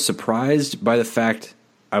 but I was surprised by the fact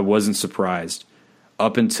I wasn't surprised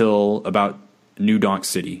up until about New Donk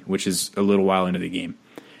City, which is a little while into the game,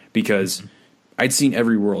 because I'd seen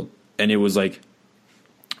every world, and it was like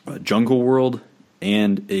a jungle world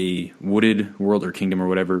and a wooded world or kingdom or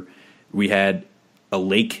whatever. We had a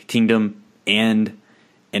lake kingdom and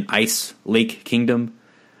an ice lake kingdom.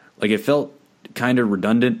 Like, it felt kind of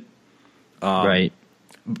redundant. Right.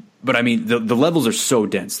 But I mean, the levels are so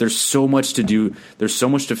dense. There's so much to do. There's so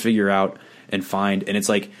much to figure out and find. And it's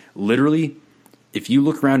like, literally, if you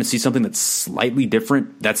look around and see something that's slightly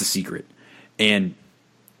different, that's a secret. And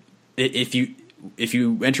if you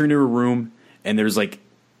enter into a room and there's like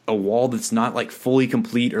a wall that's not like fully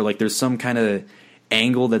complete, or like there's some kind of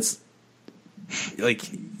angle that's like,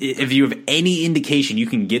 if you have any indication you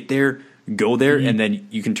can get there, go there, and then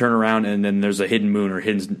you can turn around and then there's a hidden moon or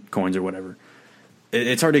hidden coins or whatever.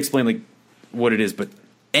 It's hard to explain like what it is, but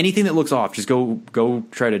anything that looks off, just go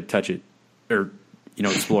try to touch it or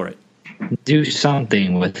explore it. Do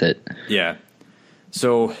something with it. Yeah.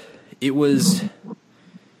 So it was.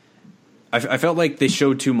 I felt like they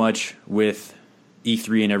showed too much with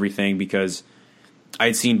E3 and everything because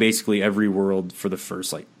I'd seen basically every world for the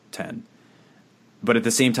first like 10. But at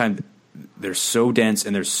the same time, they're so dense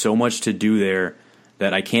and there's so much to do there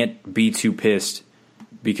that I can't be too pissed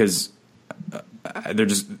because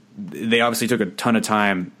they obviously took a ton of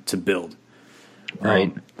time to build.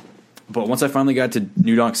 Right. But once I finally got to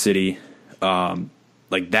New Donk City,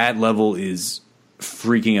 like that level is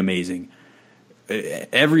freaking amazing.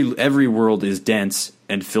 Every world is dense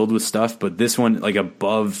and filled with stuff, but this one, like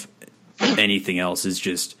above anything else, is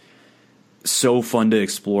just so fun to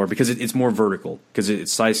explore because it's more vertical because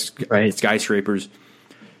it's skyscrapers.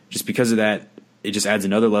 Just because of that, it just adds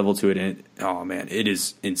another level to it, and it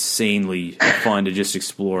is insanely fun to just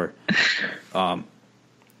explore.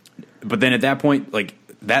 But then at that point, like,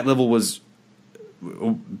 that level was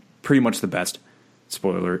pretty much the best.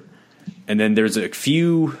 Spoiler alert. And then there's a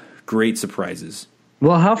few great surprises.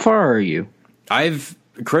 Well, how far are you?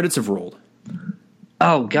 Credits have rolled.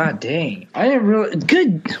 Oh, god dang. I didn't really...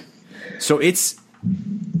 Good. So it's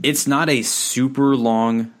not a super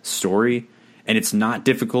long story, and it's not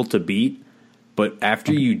difficult to beat, but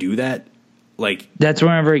after you do that, like... That's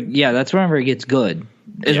whenever it gets good,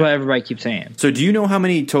 is what everybody keeps saying. So do you know how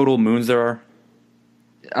many total moons there are?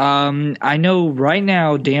 I know right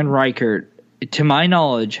now Dan Reichert, to my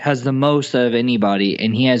knowledge, has the most of anybody,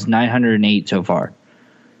 and he has 908 so far.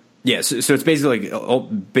 Yeah, so it's basically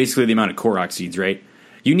the amount of Korok seeds, right?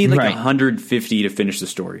 You need 150 to finish the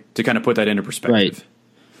story, to kind of put that into perspective.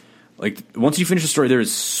 Right. Like, once you finish the story, there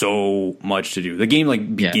is so much to do. The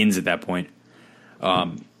game begins at that point.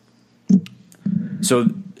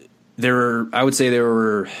 So I would say there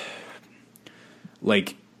were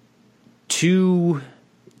like 2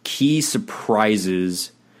 key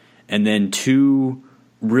surprises and then 2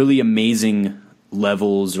 really amazing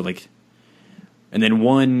levels, and then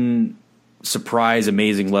 1 surprise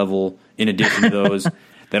amazing level in addition to those.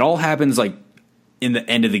 That all happens like in the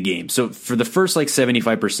end of the game. So for the first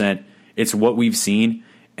 75%, it's what we've seen,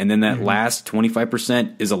 and then that last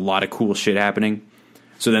 25% is a lot of cool shit happening.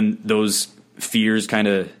 So then those fears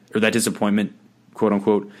or that disappointment, quote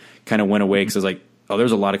unquote, kind of went away because I was like, oh,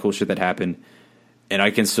 there's a lot of cool shit that happened, and I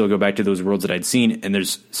can still go back to those worlds that I'd seen, and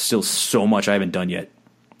there's still so much I haven't done yet.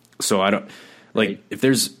 So I don't if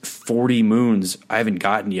there's 40 moons I haven't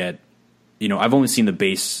gotten yet. I've only seen the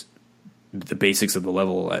basics of the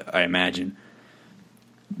level, I imagine.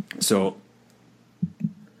 So,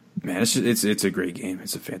 man, it's a great game.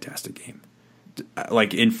 It's a fantastic game.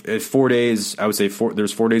 Like in 4 days, I would say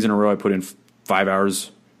there's 4 days in a row I put in 5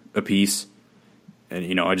 hours a piece,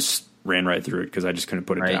 and I just ran right through it because I just couldn't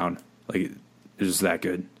put it down. Like, it was just that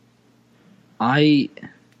good. I'm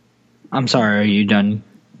sorry. Are you done?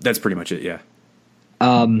 That's pretty much it. Yeah.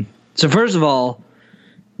 So first of all,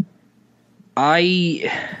 I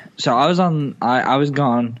was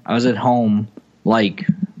gone. I was at home, like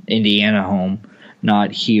Indiana home,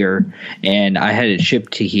 not here, and I had it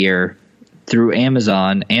shipped to here through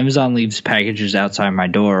Amazon. Amazon leaves packages outside my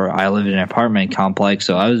door. I live in an apartment complex,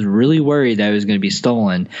 so I was really worried that it was going to be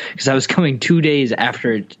stolen because I was coming 2 days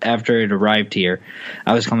after it arrived here.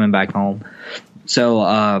 I was coming back home.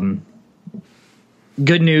 So,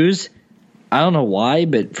 good news. I don't know why,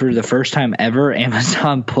 but for the first time ever,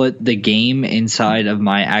 Amazon put the game inside of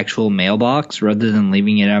my actual mailbox rather than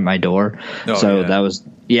leaving it at my door. That was,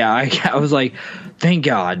 I was like, thank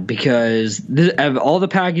God, because of all the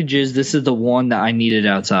packages, this is the one that I needed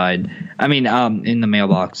outside. I mean, in the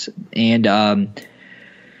mailbox. And,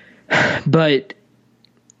 but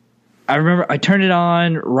I remember I turned it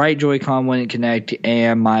on, right Joy-Con wouldn't connect,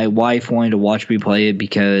 and my wife wanted to watch me play it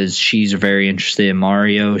because she's very interested in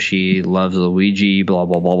Mario. She loves Luigi, blah,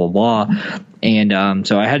 blah, blah, blah, blah. And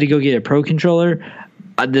so I had to go get a Pro Controller.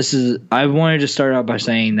 I wanted to start out by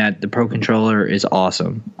saying that the Pro Controller is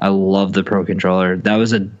awesome. I love the Pro Controller. That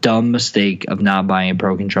was a dumb mistake of not buying a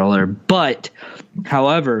Pro Controller. But,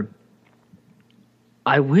 however,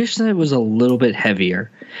 I wish that it was a little bit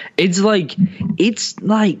heavier. It's like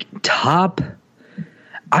top.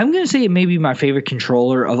 I'm going to say it may be my favorite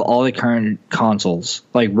controller of all the current consoles,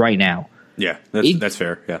 like right now. Yeah, that's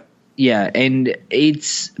fair. Yeah. Yeah, and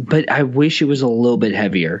but I wish it was a little bit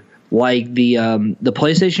heavier. Like the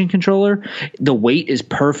PlayStation controller, the weight is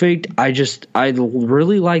perfect. I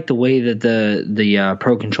really like the way that the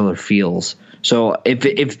Pro Controller feels. So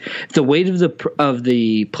if the weight of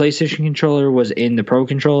the PlayStation controller was in the Pro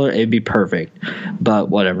Controller, it'd be perfect. But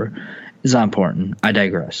whatever, it's not important. I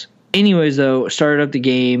digress. Anyways, though, started up the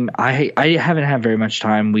game. I haven't had very much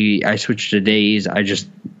time. I switched to days. I just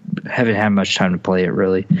haven't had much time to play it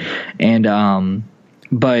really, and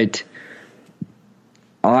but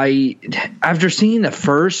after seeing the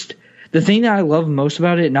thing that I love most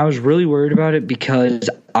about it, and I was really worried about it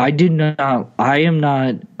because I am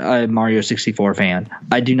not a Mario 64 fan.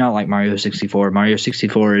 I do not like Mario 64. Mario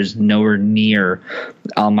 64 is nowhere near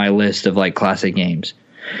on my list of like classic games.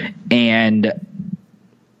 And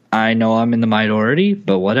I know I'm in the minority,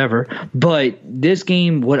 but whatever. But this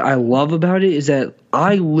game, what I love about it is that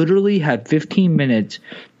I literally had 15 minutes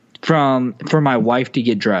for my wife to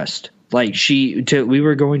get dressed. Like we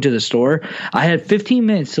were going to the store. I had 15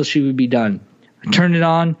 minutes till she would be done. I turned it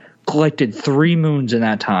on, collected 3 moons in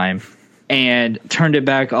that time, and turned it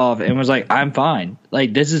back off and was like, I'm fine.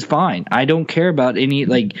 Like, this is fine. I don't care about any,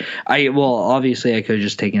 obviously I could have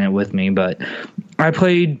just taken it with me, but I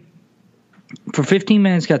played for 15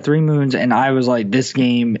 minutes, got 3 moons, and I was like, this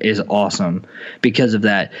game is awesome because of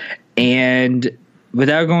that. And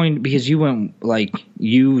without going, because you went, like,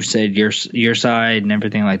 you said your side and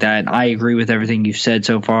everything like that, and I agree with everything you've said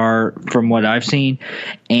so far from what I've seen.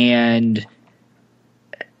 And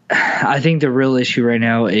I think the real issue right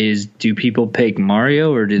now is, do people pick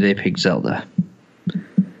Mario or do they pick Zelda?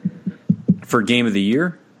 For Game of the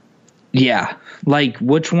Year? Yeah. Like,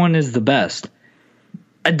 which one is the best?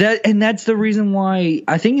 And that's the reason why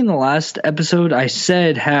I think in the last episode I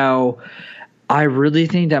said how I really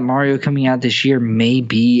think that Mario coming out this year may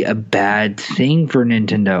be a bad thing for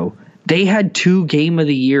Nintendo. They had 2 Game of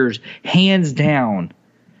the Years, hands down.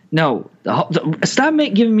 No, stop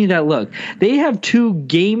giving me that look. They have 2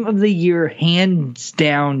 Game of the Year, hands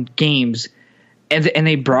down games, and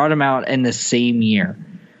they brought them out in the same year.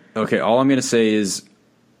 Okay, all I'm going to say is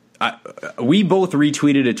we both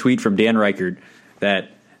retweeted a tweet from Dan Reichert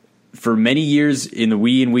that for many years in the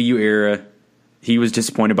Wii and Wii U era, he was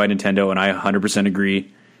disappointed by Nintendo, and I 100%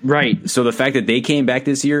 agree. Right. So the fact that they came back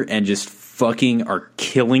this year and just fucking are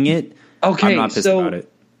killing it, I'm not pissed about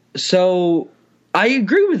it. So I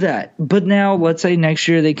agree with that. But now let's say next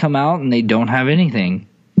year they come out and they don't have anything.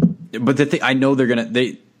 But the thing, I know they're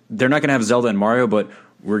not gonna have Zelda and Mario, but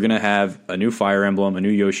we're gonna have a new Fire Emblem, a new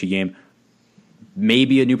Yoshi game,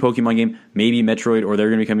 maybe a new Pokemon game, maybe Metroid, or they're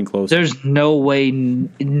going to be coming close. There's no way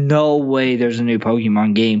there's a new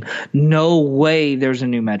Pokemon game. No way there's a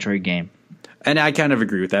new Metroid game. And I kind of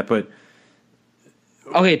agree with that, but...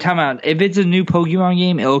 Okay, time out. If it's a new Pokemon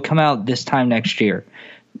game, it'll come out this time next year.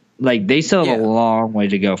 Like, they still have a long way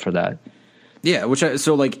to go for that. Yeah,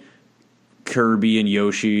 so, like, Kirby and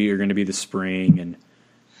Yoshi are going to be the spring, and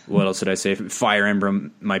what else did I say? Fire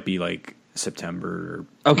Emblem might be, like, September.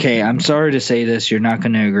 Okay, I'm sorry to say this. You're not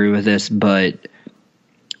going to agree with this, but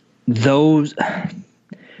those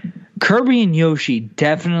Kirby and Yoshi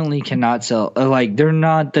definitely cannot sell. Like, they're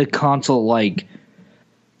not the console. Like,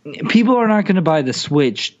 people are not going to buy the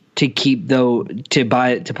Switch to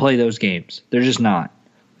to play those games. They're just not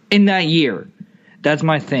in that year. That's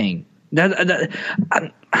my thing.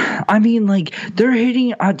 I mean, like, they're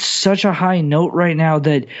hitting at such a high note right now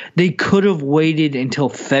that they could have waited until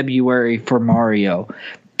February for Mario.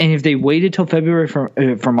 And if they waited till February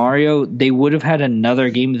for Mario, they would have had another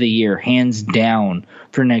Game of the Year, hands down,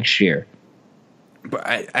 for next year. But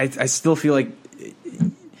I still feel like,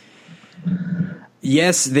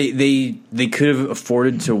 yes, they could have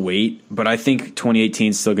afforded to wait, but I think 2018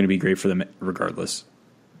 is still going to be great for them regardless.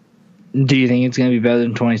 Do you think it's going to be better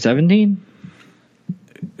than 2017?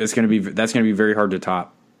 That's going to be very hard to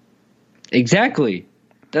top. Exactly.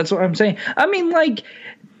 That's what I'm saying. I know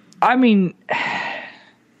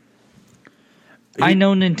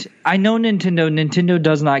Nintendo. Nintendo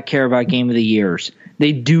does not care about Game of the Years.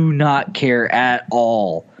 They do not care at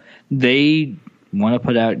all. They want to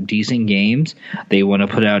put out decent games. They want to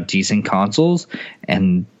put out decent consoles,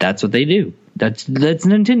 and that's what they do. That's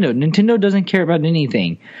Nintendo. Nintendo doesn't care about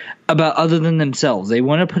anything about other than themselves. They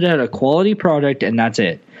want to put out a quality product, and that's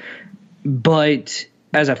it. But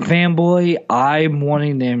as a fanboy, I'm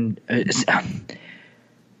wanting them. As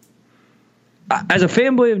a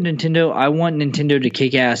fanboy of Nintendo, I want Nintendo to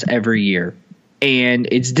kick ass every year. And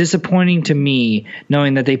it's disappointing to me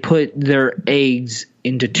knowing that they put their eggs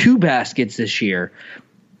into 2 baskets this year,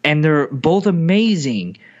 and they're both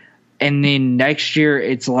amazing. And then next year,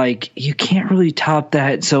 it's like, you can't really top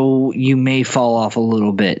that, so you may fall off a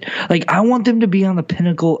little bit. Like, I want them to be on the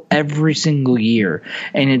pinnacle every single year.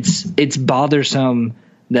 And it's bothersome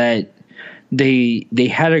that they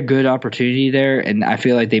had a good opportunity there, and I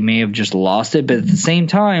feel like they may have just lost it. But at the same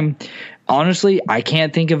time, honestly, I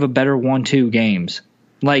can't think of a better 1-2 games.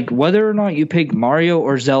 Like, whether or not you pick Mario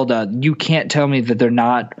or Zelda, you can't tell me that they're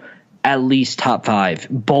not at least top 5.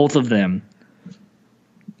 Both of them.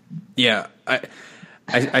 Yeah,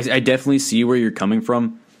 I definitely see where you're coming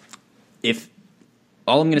from. If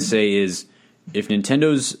all I'm going to say is, if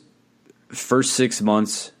Nintendo's first 6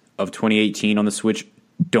 months of 2018 on the Switch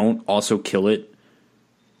don't also kill it,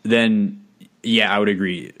 then yeah, I would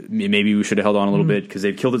agree. Maybe we should have held on a little bit because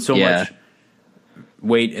they've killed it so much.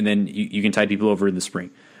 Wait, and then you can tide people over in the spring.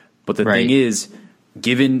 But the thing is,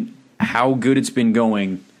 given how good it's been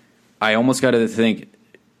going, I almost got to think,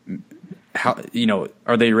 how,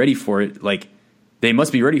 are they ready for it? Like, they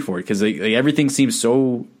must be ready for it because everything seems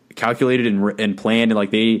so calculated and planned, and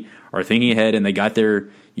like they are thinking ahead, and they got their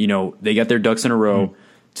ducks in a row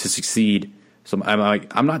to succeed. So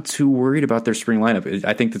I'm not too worried about their spring lineup.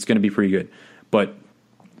 I think that's going to be pretty good, but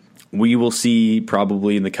we will see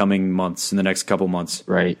probably in the coming months, in the next couple months,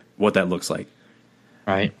 right, what that looks like.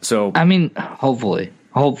 Right. So I mean, hopefully.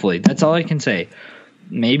 Hopefully, that's all I can say.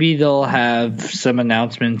 Maybe they'll have some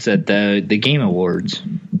announcements at the Game Awards.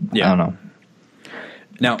 Yeah. I don't know.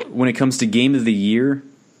 Now, when it comes to Game of the Year,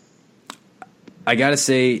 I gotta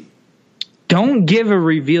say, don't give a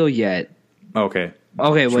reveal yet. Okay.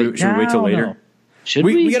 Okay. Should we wait till later? No. Should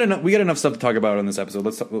we? We got enough stuff to talk about on this episode.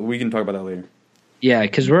 We can talk about that later. Yeah,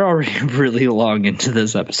 because we're already really long into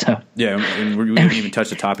this episode. Yeah, and we haven't even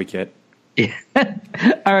touched the topic yet. Yeah.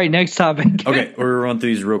 All right, next topic. Okay, we're going to run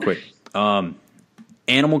through these real quick.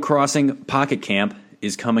 Animal Crossing Pocket Camp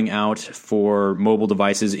is coming out for mobile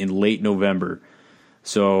devices in late November.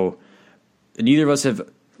 So neither of us have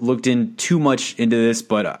looked in too much into this,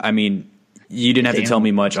 but I mean, you didn't have to tell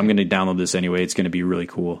me much. I'm going to download this anyway. It's going to be really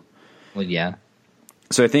cool. Well, yeah.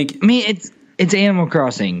 So I mean, it's Animal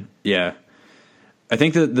Crossing. Yeah. I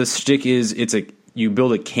think the shtick is you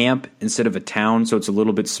build a camp instead of a town, so it's a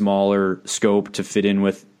little bit smaller scope to fit in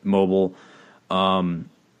with mobile.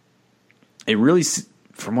 It really,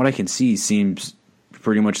 from what I can see, seems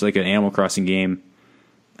pretty much like an Animal Crossing game.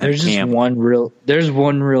 There's just one real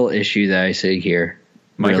issue that I see here.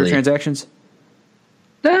 Microtransactions?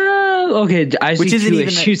 Okay, I see two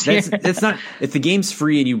issues here. That's not, if the game's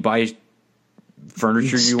free and you buy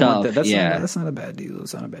furniture you want, that's not a bad deal.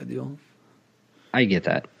 It's not a bad deal. I get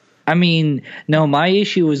that. I mean, no, my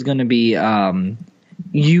issue was going to be I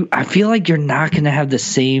feel like you're not going to have the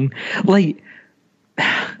same, like,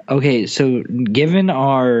 okay, so given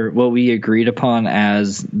what we agreed upon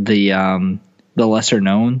as the lesser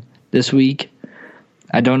known this week,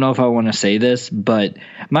 I don't know if I want to say this, but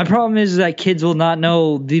my problem is that kids will not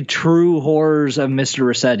know the true horrors of Mr.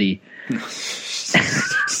 Rossetti.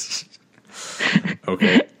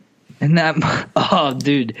 Okay. And oh,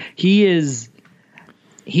 dude,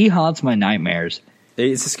 he haunts my nightmares.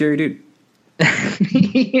 It's a scary dude.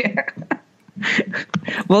 Yeah.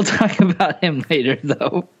 We'll talk about him later,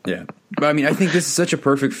 though. Yeah. But I mean, I think this is such a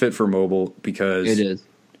perfect fit for mobile because it is.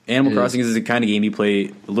 Animal Crossing is the kind of game you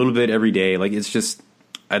play a little bit every day. Like, it's just,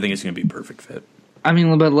 I think it's going to be a perfect fit. I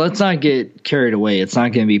mean, but let's not get carried away. It's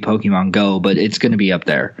not going to be Pokemon Go, but it's going to be up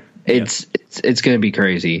there. It's going to be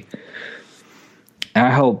crazy. And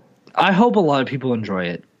I hope a lot of people enjoy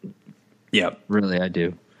it. Yeah. Really, I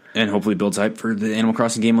do. And hopefully builds hype for the Animal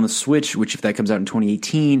Crossing game on the Switch, which if that comes out in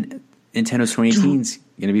 2018, Nintendo's 2018 is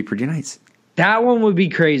going to be pretty nice. That one would be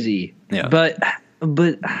crazy. Yeah. But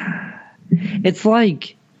it's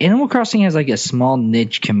like Animal Crossing has like a small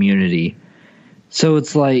niche community. So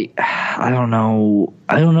it's like, I don't know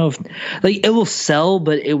if like it will sell,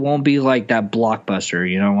 but it won't be like that blockbuster.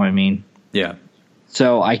 You know what I mean? Yeah.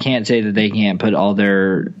 So I can't say that they can't put all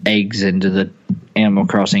their eggs into the Animal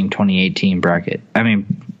Crossing 2018 bracket. I mean,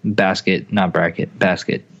 basket, not bracket,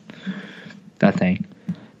 basket. That thing.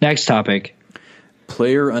 Next topic.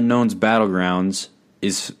 PlayerUnknown's Battlegrounds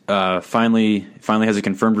is finally has a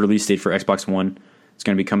confirmed release date for Xbox One. It's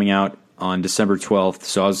going to be coming out on December 12th.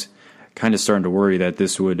 So I was kind of starting to worry that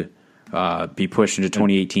this would be pushed into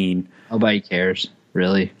 2018. Nobody cares,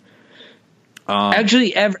 really.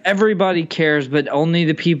 Actually, everybody cares, but only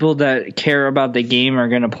the people that care about the game are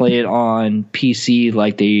going to play it on PC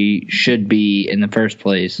like they should be in the first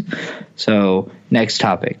place. So, next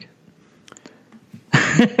topic.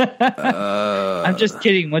 I'm just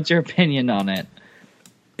kidding. What's your opinion on it?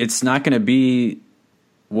 It's not going to be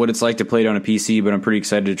what it's like to play it on a PC, but I'm pretty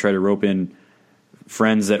excited to try to rope in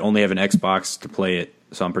friends that only have an Xbox to play it.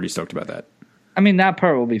 So I'm pretty stoked about that. I mean, that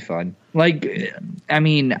part will be fun. Like, I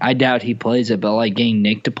mean, I doubt he plays it, but like getting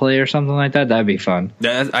Nick to play or something like that, that'd be fun.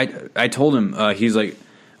 I told him, he's like,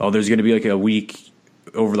 oh, there's going to be like a week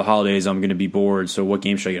over the holidays. I'm going to be bored. So what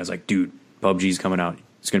game should I get? I was like, dude, PUBG's coming out.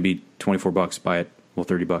 It's going to be $24. Buy it. Well,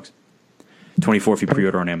 $30. $24 if you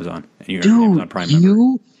pre-order on Amazon. And you're an Amazon Prime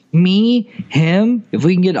member. Me, him, if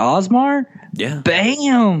we can get Osmar, yeah,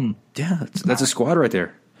 bam. Yeah, that's a squad right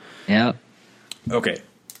there. Yeah. Okay.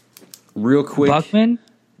 Real quick. Buckman?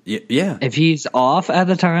 Yeah. If he's off at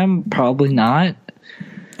the time, probably not.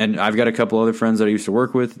 And I've got a couple other friends that I used to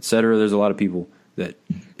work with, etc. There's a lot of people that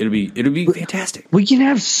it'll be fantastic. We can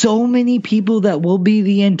have so many people that will be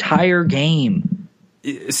the entire game.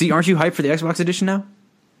 See, aren't you hyped for the Xbox edition now?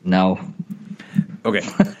 No. Okay.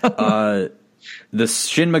 The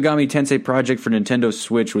Shin Megami Tensei project for Nintendo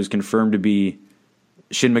Switch was confirmed to be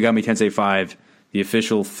Shin Megami Tensei 5, the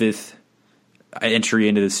official 5th entry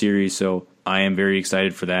into the series, so I am very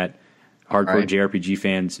excited for that. Hardcore JRPG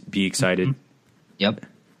fans, be excited. Mm-hmm. Yep.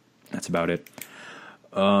 That's about it.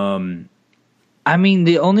 I mean,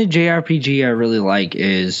 the only JRPG I really like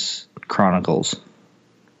is Chronicles.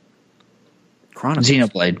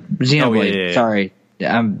 Xenoblade. Oh, yeah. Sorry.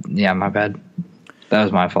 Yeah, my bad. That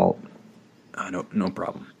was my fault. No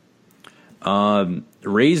problem.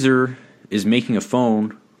 Razer is making a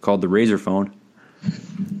phone called the Razer phone.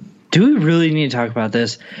 Do we really need to talk about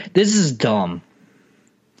this? This is dumb.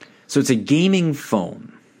 So it's a gaming phone.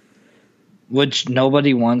 Which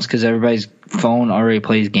nobody wants because everybody's phone already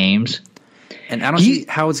plays games. And I don't see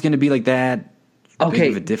how it's going to be like that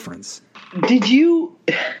big of a difference. Did you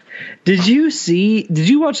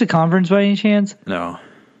watch the conference by any chance? No.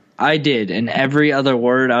 I did, and every other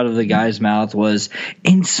word out of the guy's mouth was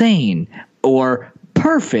insane or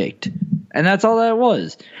perfect. And that's all that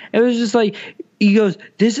was. It was just like, he goes,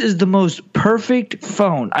 this is the most perfect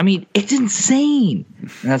phone. I mean, it's insane.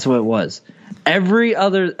 And that's what it was. Every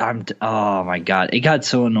other, oh my God, it got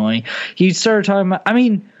so annoying. He started talking about, I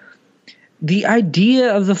mean, the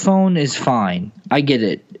idea of the phone is fine. I get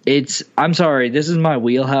it. I'm sorry, this is my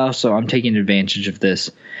wheelhouse, so I'm taking advantage of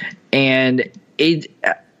this. And it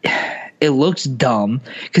looks dumb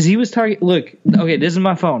because he was talking. Look, okay, this is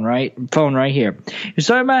my phone, right? Phone right here. He was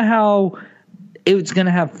talking about how it's going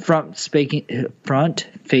to have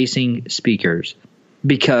front-facing speakers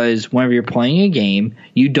because whenever you're playing a game,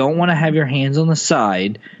 you don't want to have your hands on the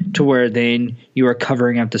side to where then you are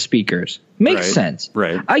covering up the speakers. Makes sense.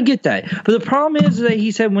 Right. I get that. But the problem is that he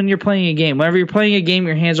said when you're playing a game, whenever you're playing a game,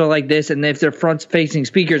 your hands are like this, and if they're front-facing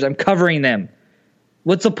speakers, I'm covering them.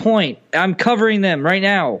 What's the point? I'm covering them right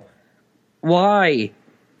now. Why?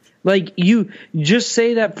 Like, you just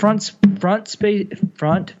say that front-facing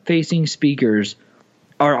speakers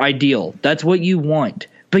are ideal. That's what you want.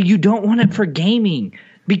 But you don't want it for gaming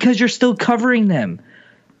because you're still covering them.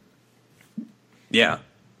 Yeah.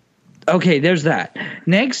 Okay, there's that.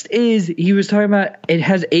 Next is he was talking about it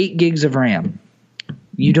has 8 gigs of RAM.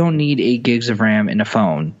 You don't need 8 gigs of RAM in a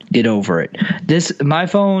phone. Get over it. My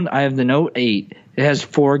phone, I have the Note 8. It has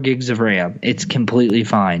 4 gigs of RAM. It's completely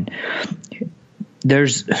fine.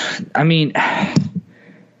 This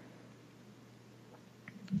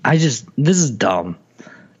is dumb.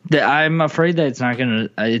 I'm afraid that it's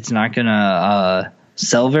not gonna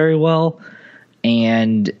sell very well,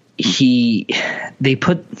 and it's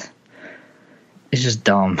just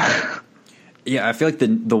dumb. Yeah, I feel like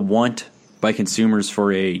the want by consumers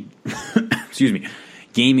for a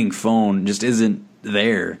gaming phone just isn't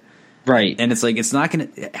there. Right. And it's like, it's not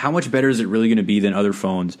going to, how much better is it really going to be than other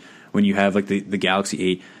phones when you have like the Galaxy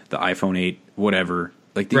 8, the iPhone 8, whatever,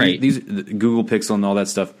 like these the Google Pixel and all that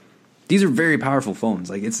stuff. These are very powerful phones.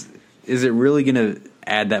 Like, is it really going to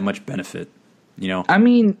add that much benefit? You know? I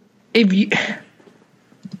mean,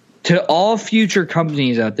 to all future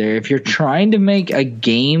companies out there, if you're trying to make a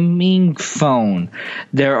gaming phone,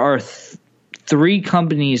 there are 3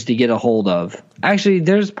 companies to get a hold of. Actually,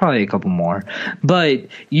 there's probably a couple more. But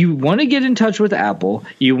you want to get in touch with Apple,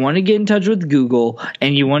 you want to get in touch with Google,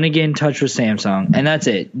 and you want to get in touch with Samsung. And that's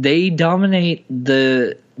it. They dominate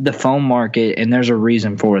the phone market, and there's a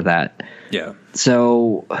reason for that. Yeah.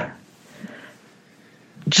 So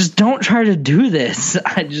just don't try to do this.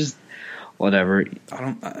 Whatever. I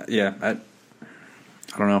don't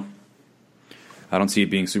know. I don't see it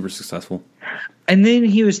being super successful. And then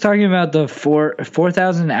he was talking about the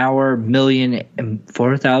 4,000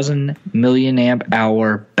 million amp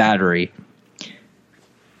hour battery.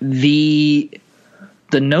 The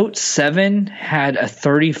Note 7 had a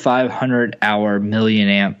 3,500 hour million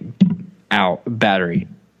amp battery.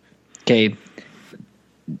 Okay.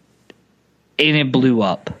 And it blew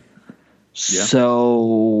up. Yeah.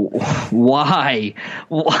 So why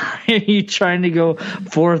are you trying to go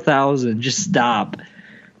 4,000? Just stop.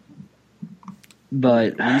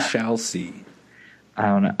 But we shall see. I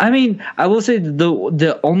don't know. I mean, I will say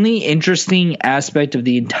the only interesting aspect of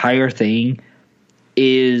the entire thing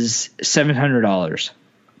is $700.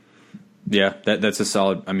 Yeah, that's a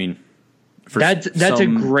solid. I mean, that's a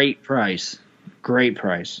great price. Great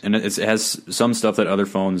price. And it has some stuff that other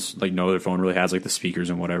phones, like no other phone really has, like the speakers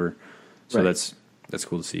and whatever. So that's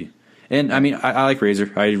cool to see. And I mean, I like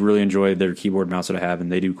Razer. I really enjoy their keyboard mouse that I have,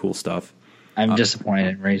 and they do cool stuff. I'm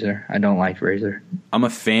disappointed in Razer. I don't like Razer. I'm a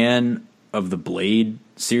fan of the Blade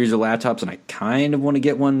series of laptops, and I kind of want to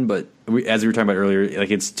get one, but as we were talking about earlier,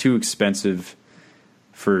 like it's too expensive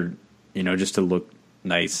for, just to look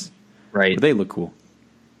nice. Right. But they look cool.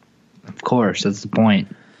 Of course, that's the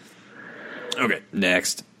point. Okay,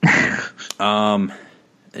 next.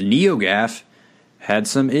 NeoGAF had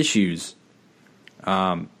some issues.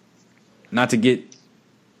 Not to get...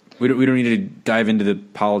 We don't need to dive into the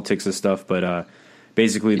politics of stuff, but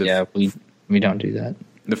basically, we don't do that.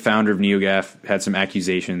 The founder of NeoGAF had some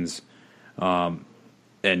accusations, and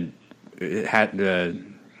had a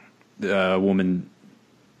woman,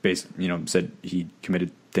 said he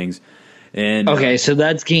committed things, And okay, so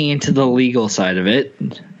that's getting into the legal side of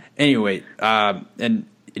it. Anyway, and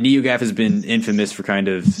NeoGAF has been infamous for kind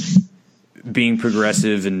of being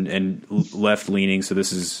progressive and left leaning. So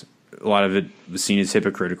this is a lot of it was seen as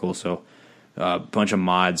hypocritical. So a bunch of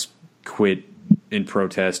mods quit in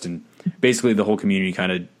protest, and basically the whole community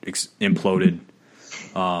kind of imploded.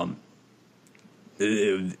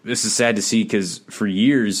 This is sad to see because for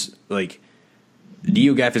years, like,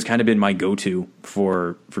 NeoGAF has kind of been my go-to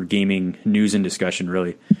for gaming news and discussion,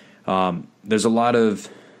 really. There's a lot of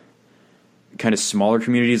kind of smaller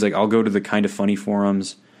communities. Like, I'll go to the Kind of Funny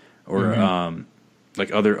forums or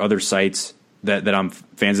like other sites that I'm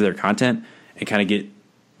fans of their content and kind of get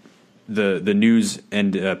the news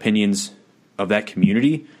and opinions of that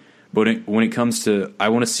community. But when it comes to, I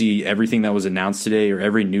want to see everything that was announced today or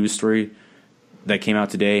every news story that came out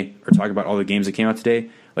today or talk about all the games that came out today.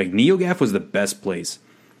 Like, NeoGAF was the best place.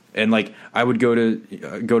 And, like, I would go to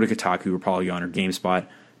Kotaku or Polygon or GameSpot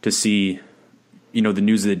to see, the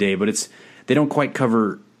news of the day. But they don't quite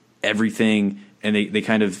cover everything, and they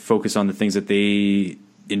kind of focus on the things that they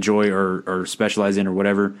enjoy or specialize in or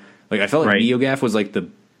whatever. Like, I felt like NeoGAF was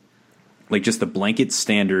just the blanket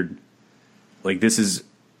standard. Like, this is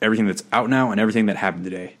everything that's out now and everything that happened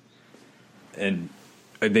today. And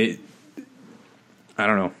I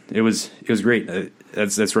don't know. It was great.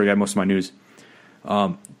 That's where I got most of my news.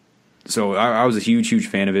 So I was a huge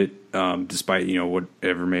fan of it, despite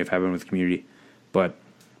whatever may have happened with the community. But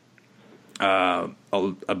a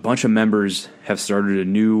bunch of members have started a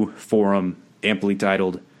new forum, amply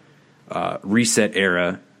titled Reset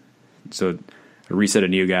Era. So a reset of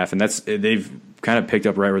NeoGAF, and they've kind of picked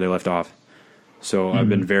up right where they left off. So I've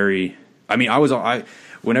been very. I mean,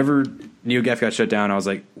 whenever NeoGAF got shut down, I was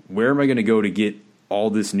like, where am I going to go to get all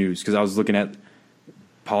this news? Because I was looking at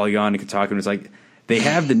Polygon and Kotaku, and it's like they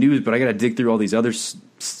have the news, but I got to dig through all these other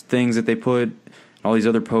things that they put, all these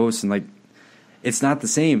other posts, and like it's not the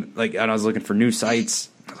same. Like, and I was looking for new sites.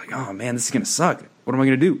 I was like, oh man, this is gonna suck. What am I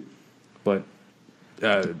gonna do? But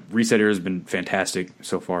Reset Era has been fantastic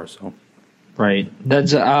so far. So right,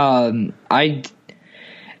 that's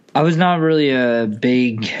I was not really a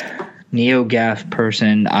big NeoGAF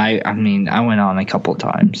person. I mean, I went on a couple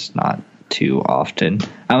times, not too often.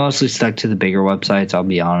 I mostly stuck to the bigger websites, I'll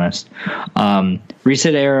be honest.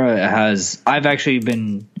 Reset Era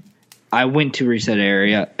I went to Reset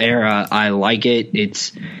Era. I like it.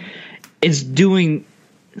 It's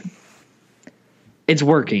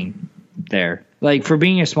working there. Like, for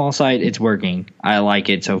being a small site, it's working. I like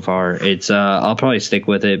it so far. I'll probably stick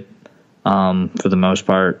with it for the most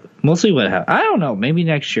part. We'll see what happens. I don't know. Maybe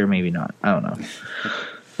next year, maybe not. I don't know.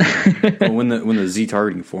 Well, when the Z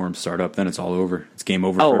targeting forums start up, then it's all over. It's game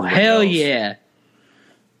over. Oh, hell else. Yeah.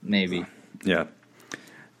 Maybe. Yeah.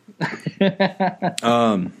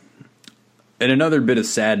 And another bit of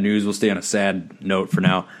sad news. We'll stay on a sad note for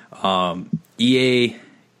now. EA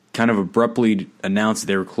kind of abruptly announced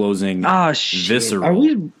they were closing Visceral.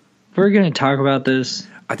 We're going to talk about this?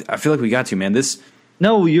 I feel like we got to, man.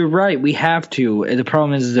 No, you're right. We have to. The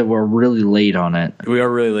problem is that we're really late on it. We are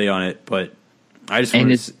really late on it, but I just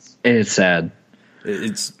it's sad.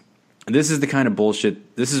 This is the kind of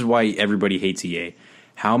bullshit. This is why everybody hates EA.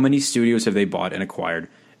 How many studios have they bought and acquired,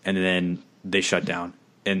 and then they shut down?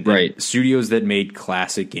 And studios that made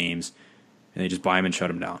classic games, and they just buy them and shut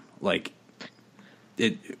them down. Like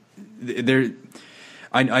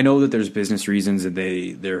I know that there's business reasons and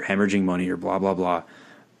they're hemorrhaging money or blah blah blah,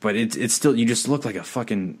 but it's still, you just look like a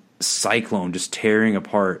fucking cyclone just tearing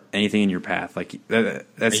apart anything in your path. Like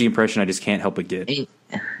that's the impression I just can't help but get.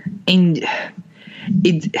 And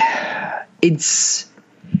it's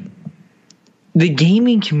the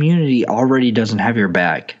gaming community already doesn't have your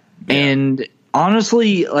back. Yeah. And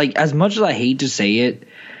honestly, like, as much as I hate to say it,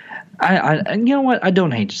 I you know what? I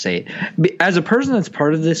don't hate to say it. As a person that's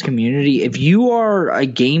part of this community, if you are a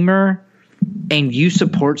gamer and you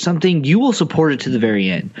support something, you will support it to the very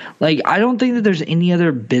end. Like, I don't think that there's any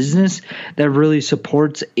other business that really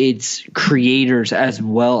supports its creators as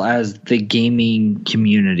well as the gaming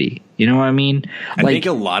community. You know what I mean? I think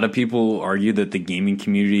a lot of people argue that the gaming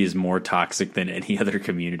community is more toxic than any other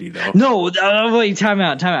community, though. No, wait, time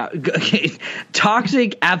out. Okay.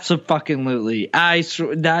 Toxic, abso-fucking-lutely. I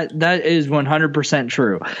swear, that is 100%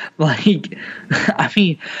 true. Like, I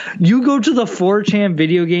mean, you go to the 4chan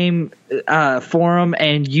video game forum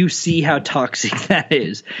and you see how toxic that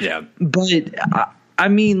is. Yeah. But, I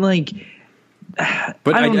mean, like...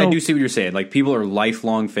 But I do see what you're saying. Like, people are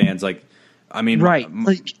lifelong fans, like... I mean, right.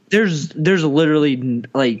 Like, there's literally,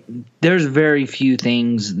 like, there's very few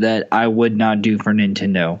things that I would not do for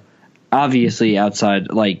Nintendo. obviously outside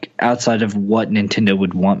of what Nintendo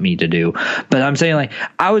would want me to do. But I'm saying, like,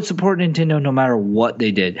 I would support Nintendo no matter what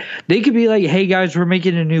they did. They could be like, hey guys, we're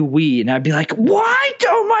making a new Wii, and I'd be like, what?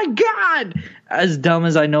 Oh my god! As dumb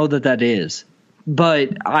as I know that is.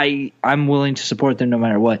 But I'm willing to support them no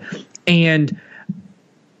matter what. And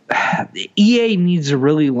EA needs to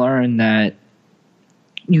really learn that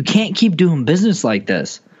you can't keep doing business like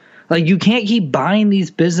this. Like, you can't keep buying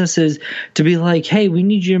these businesses to be like, hey, we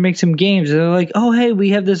need you to make some games. And they're like, oh, hey,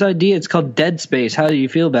 we have this idea. It's called Dead Space. How do you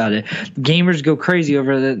feel about it? Gamers go crazy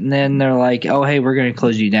over it, and then they're like, oh, hey, we're going to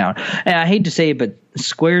close you down. And I hate to say it, but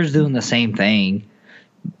Square's doing the same thing.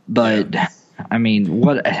 But, I mean,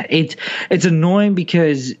 it's annoying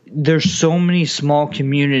because there's so many small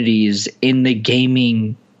communities in the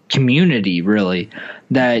gaming community, really,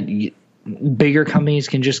 that bigger companies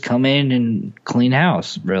can just come in and clean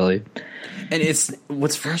house, really. And it's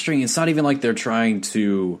what's frustrating. It's not even like they're trying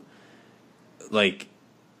to like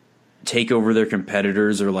take over their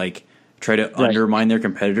competitors or like try to undermine their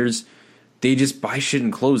competitors. They just buy shit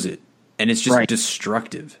and close it, and it's just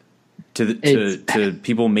destructive to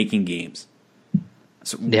people making games.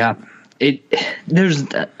 So, and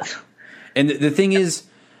the thing is,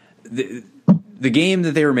 the game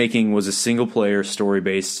that they were making was a single player story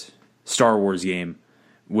based Star Wars game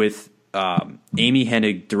with Amy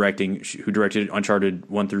Hennig who directed Uncharted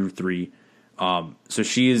 1 through 3. So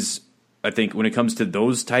she is, I think, when it comes to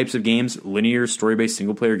those types of games, linear story-based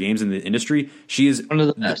single-player games in the industry, she is one of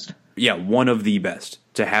the best. Yeah, one of the best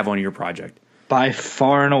to have on your project. By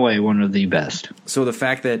far and away, one of the best. So the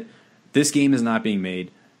fact that this game is not being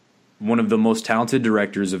made, one of the most talented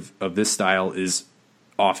directors of this style is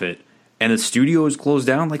off it, and the studio is closed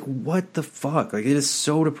down. Like, what the fuck? Like, it is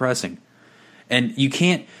so depressing. And you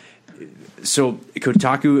can't. So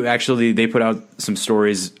Kotaku, actually, they put out some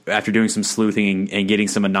stories after doing some sleuthing and getting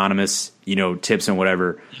some anonymous, tips and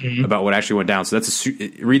whatever about what actually went down. So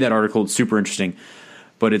read that article. It's super interesting.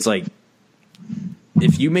 But it's like,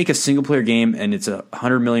 if you make a single player game and it's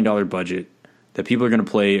 $100 million budget that people are going to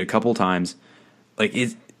play a couple times, like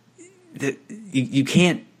you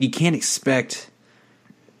can't expect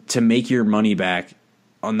to make your money back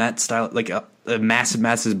on that style, like a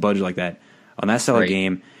massive budget like that, on that style of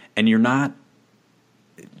game, and you're not.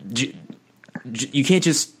 You can't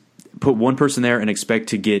just put one person there and expect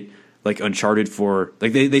to get like Uncharted 4.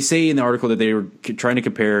 Like they say in the article that they were trying to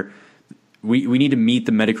compare. We need to meet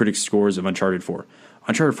the Metacritic scores of Uncharted 4.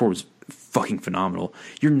 Uncharted 4 was fucking phenomenal.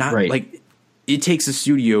 You're not like, it takes a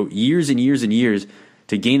studio years and years and years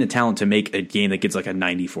to gain the talent to make a game that gets like a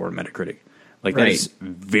 94 Metacritic. Like, that is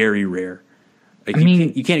very rare. Like,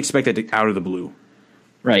 you can't expect that out of the blue.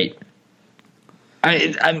 Right.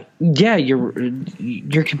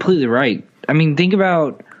 You're completely right. I mean, think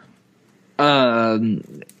about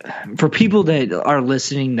for people that are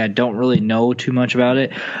listening that don't really know too much about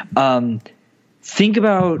it. Think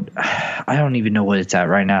about, I don't even know what it's at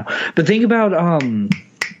right now, but think about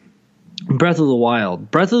Breath of the Wild.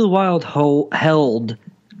 Breath of the Wild held,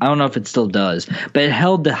 I don't know if it still does, but it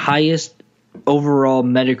held the highest overall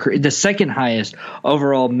Metacritic, the second highest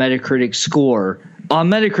overall Metacritic score on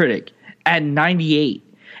Metacritic at 98.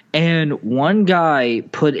 And one guy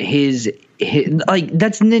put his like,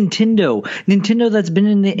 that's Nintendo that's been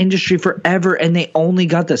in the industry forever, and they only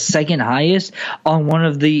got the second highest on one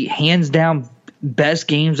of the hands down best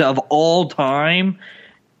games of all time,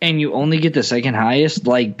 and you only get the second highest.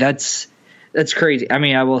 Like, that's crazy. I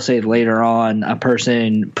mean, I will say later on, a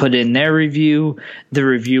person put in their review. The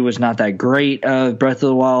review was not that great of Breath of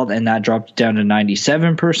the Wild, and that dropped down to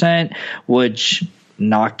 97%, which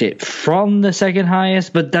knocked it from the second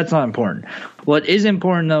highest, but that's not important. What is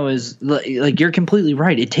important, though, is, like, you're completely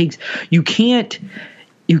right. It takes – you can't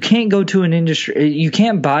go to an industry – you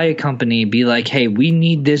can't buy a company and be like, hey, we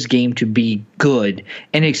need this game to be good,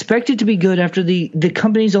 and expect it to be good after the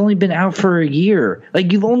company's only been out for a year.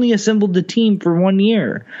 Like, you've only assembled the team for 1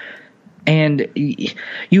 year. And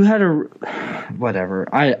you had a – whatever.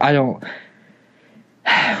 I don't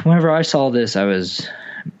 – whenever I saw this, I was –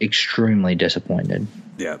 extremely disappointed.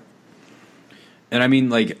 Yeah. And I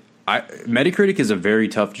mean, like, Metacritic is a very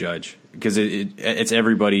tough judge because it's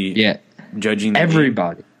everybody judging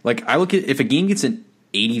everybody. Game. Like, I look at, if a game gets an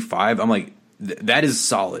 85, I'm like, that is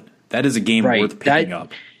solid. That is a game worth picking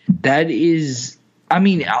up. That is, I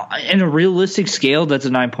mean, in a realistic scale, that's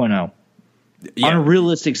a 9.0. Yeah. On a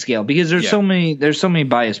realistic scale, because there's so many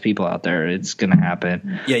biased people out there. It's going to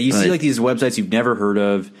happen. Yeah, you see like these websites you've never heard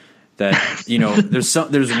of. That,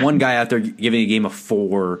 there's one guy out there giving a game a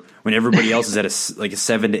 4 when everybody else is at a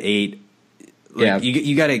 7 to 8. Like,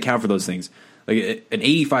 you got to account for those things. Like an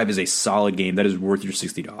 85 is a solid game that is worth your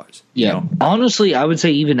 $60. Yeah, you know? Honestly, I would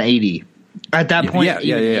say even 80 at that point.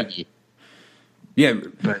 Yeah. 80.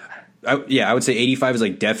 But I would say 85 is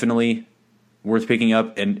like definitely worth picking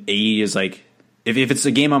up, and 80 is like if it's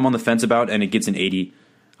a game I'm on the fence about and it gets an 80,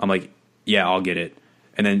 I'm like, yeah, I'll get it.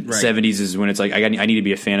 And then 70s is when it's like I need to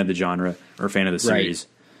be a fan of the genre or a fan of the series.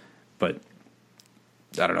 But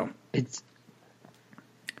I don't know. It's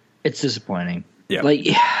disappointing. Yeah. Like,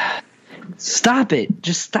 stop it.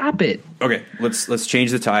 Just stop it. Okay, let's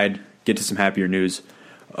change the tide. Get to some happier news.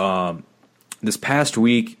 This past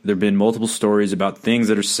week, there have been multiple stories about things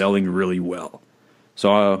that are selling really well.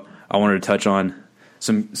 So I wanted to touch on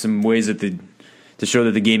some ways that to show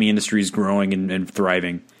that the gaming industry is growing and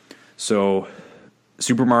thriving. So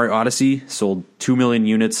Super Mario Odyssey sold 2 million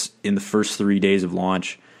units in the first 3 days of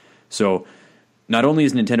launch. So not only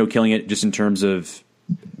is Nintendo killing it just in terms of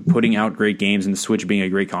putting out great games and the Switch being a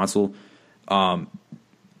great console,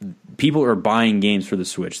 people are buying games for the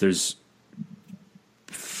Switch. There's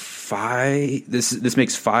this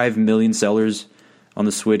makes 5 million sellers on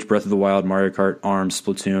the Switch: Breath of the Wild, Mario Kart, ARMS,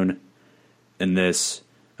 Splatoon, and this.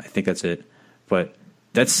 I think that's it. But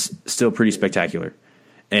that's still pretty spectacular.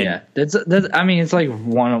 And yeah, that's. I mean, it's like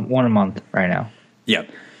one a month right now. Yeah,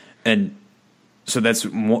 and so that's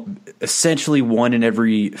essentially 1 in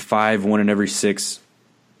every 5, 1 in every 6,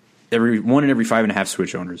 1 in every 5.5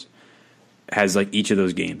 Switch owners has like each of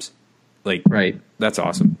those games. Like, that's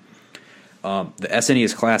awesome. The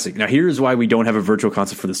SNES Classic. Now, here's why we don't have a virtual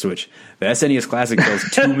console for the Switch. The SNES Classic sells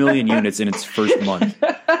 2 million units in its first month,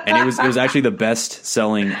 and it was actually the best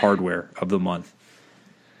selling hardware of the month.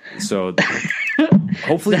 So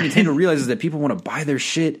hopefully Nintendo realizes that people want to buy their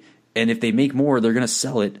shit, and if they make more, they're going to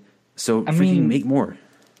sell it. So make more.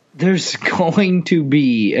 There's going to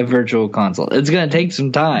be a virtual console. It's going to take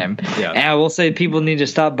some time. Yeah. And I will say people need to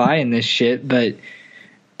stop buying this shit, but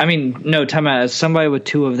I mean, no, time out. As somebody with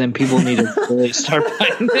 2 of them, people need to really start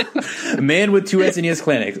buying it. A man with 2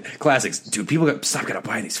 SNES classics. Dude, people gotta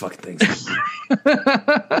buy these fucking things.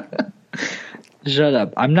 Shut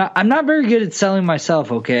up. I'm not very good at selling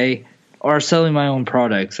myself, okay? Or selling my own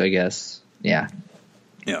products, I guess. Yeah.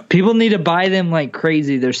 Yeah. People need to buy them like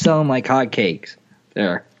crazy. They're selling like hotcakes.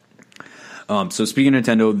 There. So speaking of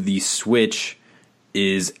Nintendo, the Switch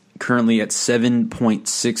is currently at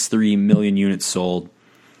 7.63 million units sold.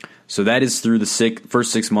 So that is through the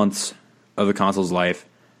first 6 months of the console's life.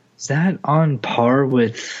 Is that on par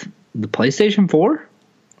with the PlayStation 4?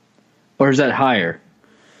 Or is that higher?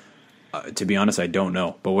 To be honest, I don't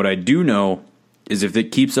know. But what I do know is if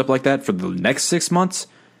it keeps up like that for the next 6 months,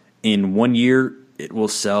 in 1 year, it will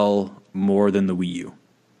sell more than the Wii U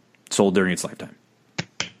sold during its lifetime.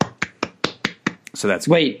 So that's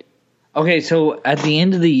good. Wait. Okay, so at the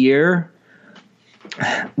end of the year,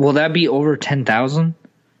 will that be over 10,000?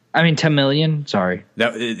 I mean, 10 million? Sorry.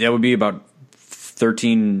 That would be about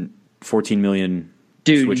 13, 14 million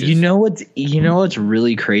Dude, Switches. you know what's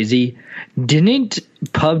really crazy? Didn't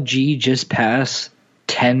PUBG just pass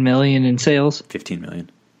 10 million in sales? 15 million.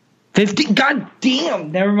 50? God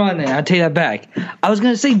damn. Never mind then. I'll take that back. I was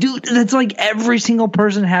going to say, dude, that's like every single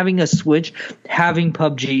person having a Switch having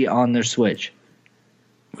PUBG on their Switch.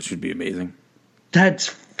 Which would be amazing. That's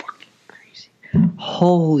fucking crazy.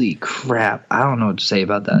 Holy crap. I don't know what to say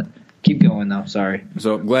about that. Keep going, though. Sorry.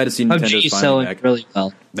 So I'm glad to see Nintendo's PUBG is finally selling back. really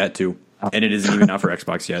well. That too. And it isn't even out for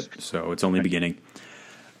Xbox yet, so it's only beginning.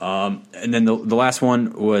 And then the last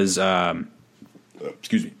one was,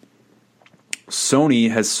 excuse me, Sony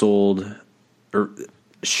has sold or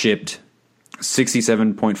shipped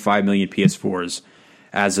 67.5 million PS4s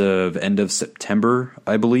as of end of September,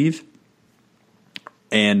 I believe.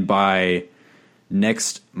 And by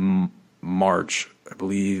next March, I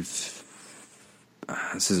believe,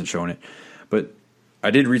 this isn't showing it, but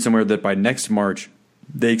I did read somewhere that by next March,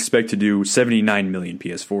 they expect to do 79 million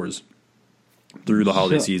PS4s through the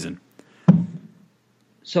holiday season.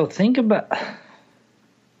 So think about.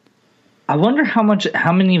 I wonder how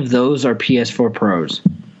many of those are PS4 Pros.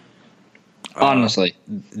 Honestly,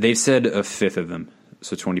 They've said a fifth of them,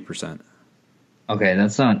 so 20%. Okay,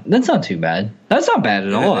 that's not too bad. That's not bad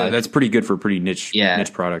at all. That's pretty good for a pretty niche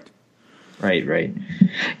product. Right.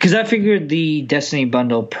 Because I figured the Destiny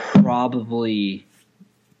bundle probably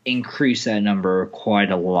increased that number quite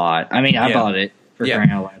a lot. I mean, I bought it for crying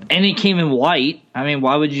out loud, and it came in white. I mean,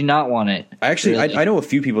 why would you not want it? Actually, really? I know a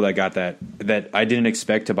few people that got that I didn't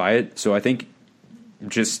expect to buy it. So I think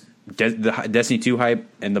just the Destiny 2 hype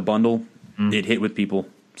and the bundle, it hit with people.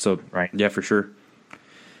 So yeah, for sure.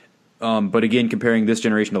 But again, comparing this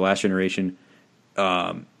generation to last generation,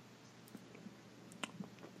 the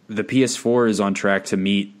PS4 is on track to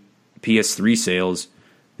meet PS3 sales,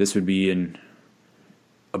 this would be in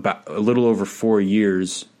about a little over 4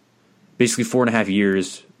 years, basically 4.5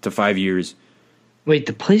 years to 5 years. Wait,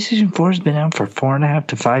 the PlayStation 4 has been out for 4.5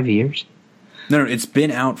 to 5 years? No, it's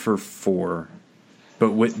been out for 4,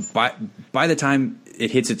 but by the time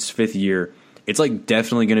it hits its 5th year, it's like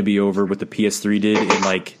definitely going to be over what the PS3 did in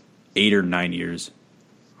like 8 or 9 years.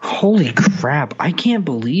 Holy crap! I can't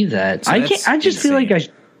believe that. So I can't. I just feel like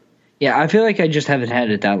I feel like I just haven't had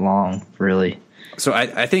it that long, really. So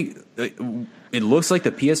I think it looks like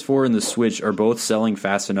the PS4 and the Switch are both selling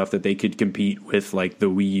fast enough that they could compete with like the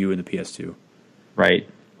Wii U and the PS2. Right.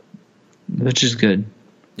 Which is good.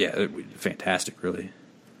 Yeah, fantastic, really.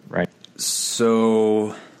 Right.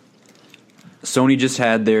 So Sony just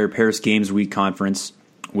had their Paris Games Week conference,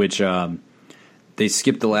 which they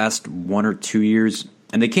skipped the last 1 or 2 years,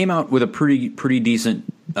 and they came out with a pretty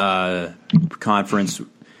decent conference.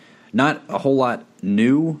 Not a whole lot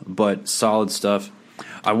new, but solid stuff.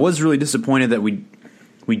 I was really disappointed that we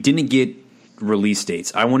didn't get release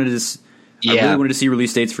dates. I really wanted to see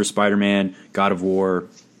release dates for Spider-Man, God of War.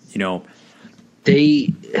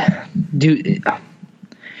 They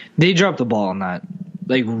dropped the ball on that,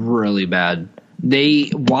 like really bad.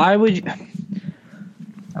 Why would you?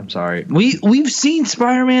 I'm sorry. We've seen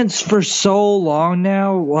Spider-Man for so long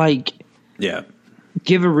now. Like, yeah,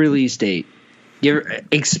 give a release date.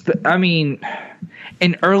 I mean,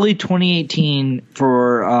 in early 2018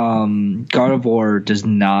 for God of War is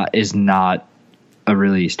not a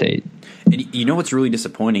release date. And you know what's really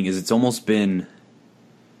disappointing is it's almost been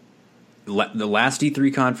the last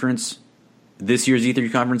E3 conference, this year's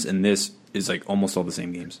E3 conference, and this is like almost all the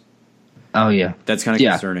same games. Oh yeah, that's kind of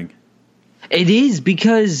concerning. It is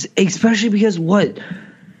especially because what?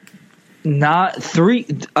 Not three.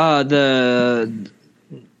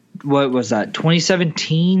 What was that?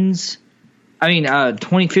 2017's. I mean,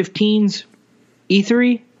 2015's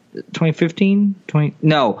E3.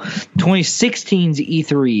 2016's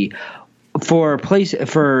E3 for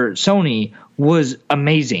Sony was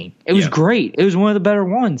amazing. It was great. It was one of the better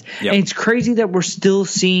ones. Yep. And it's crazy that we're still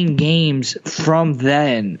seeing games from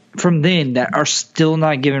then that are still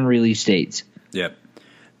not given release dates. Yep.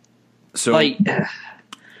 So I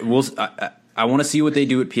want to see what they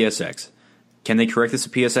do at PSX. Can they correct this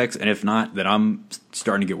at PSX? And if not, then I'm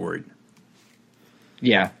starting to get worried.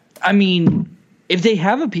 Yeah. I mean, if they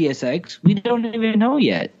have a PSX, we don't even know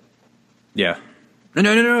yet. Yeah.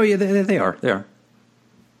 No. Yeah, they are. They are.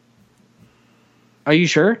 Are you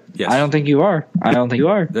sure? Yes. I don't think you are.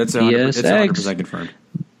 That's 100% confirmed.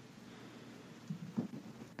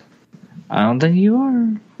 I don't think you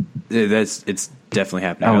are. It's definitely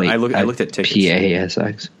happening. Oh, wait, I looked at tickets.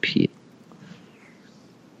 PASX.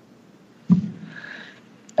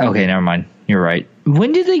 Okay, never mind. You're right.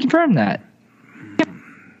 When did they confirm that?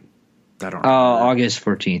 I don't know. August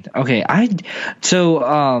 14th. Okay,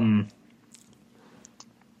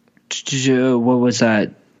 what was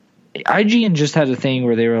that? IGN just had a thing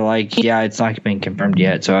where they were like, yeah, it's not been confirmed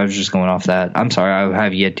yet, so I was just going off that. I'm sorry, I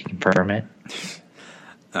have yet to confirm it.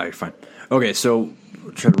 All right, fine. Okay, so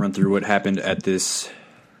I'll try to run through what happened at this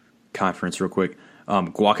conference real quick.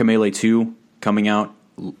 Guacamelee 2 coming out.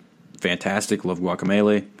 Fantastic. Love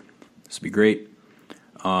Guacamelee. This will be great.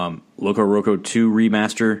 Loco Roco 2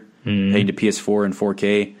 remaster heading to PS4 and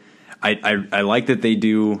 4K. I like that they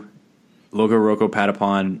do Loco Roco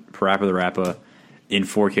Patapon Parappa the Rappa in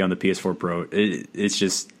 4K on the PS4 Pro. It's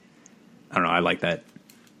just, I don't know, I like that.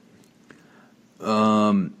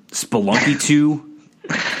 Spelunky 2,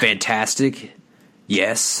 fantastic.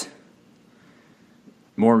 Yes.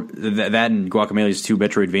 More that and Guacamelee's 2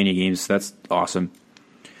 Metroidvania games. That's awesome.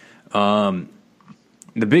 The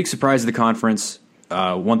big surprise of the conference,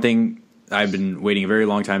 one thing I've been waiting a very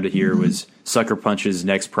long time to hear was Sucker Punch's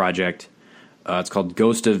next project. It's called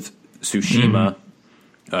Ghost of Tsushima.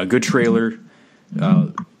 Good trailer.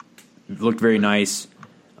 Looked very nice.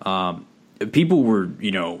 People were,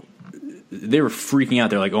 they were freaking out.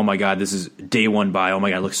 They're like, oh my God, this is day one buy. Oh my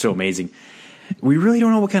God, it looks so amazing. We really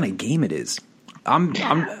don't know what kind of game it is.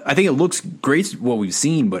 I think it looks great what we've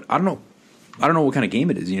seen, but I don't know what kind of game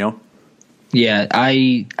it is, Yeah,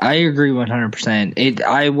 I agree 100%.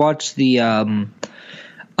 I watched the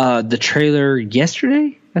trailer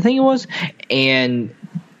yesterday, I think it was, and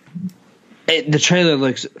the trailer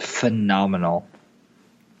looks phenomenal.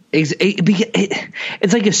 It's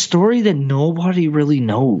like a story that nobody really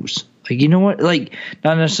knows. Like, you know what? Like,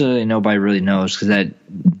 not necessarily nobody really knows, because that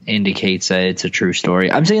indicates that it's a true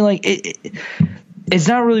story. I'm saying, like, it's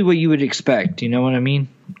not really what you would expect. You know what I mean?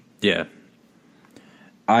 Yeah.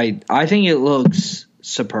 I think it looks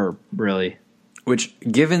superb, really. Which,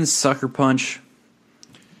 given Sucker Punch,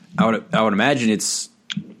 I would imagine it's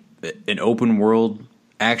an open world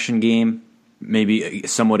action game, maybe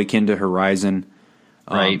somewhat akin to Horizon,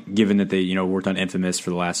 right? Given that they worked on Infamous for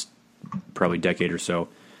the last probably decade or so.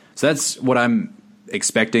 So that's what I'm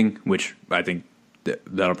expecting, which I think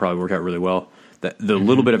that'll probably work out really well. The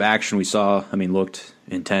little bit of action we saw, looked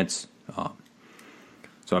intense.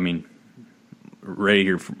 So ready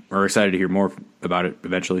to hear or excited to hear more about it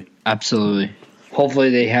eventually. Absolutely. Hopefully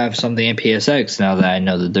they have something in PSX now that I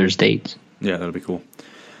know that there's dates. Yeah, that'll be cool.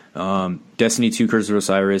 Destiny 2 Curse of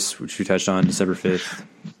Osiris, which we touched on December 5th.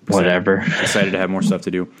 Whatever. Excited to have more stuff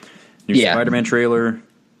to do. New Spider-Man trailer.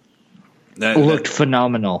 That looked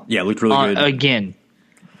phenomenal. Yeah, looked really good. Again.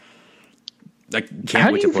 I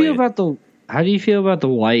can't wait to play it. How do you feel about the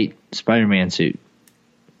white Spider-Man suit?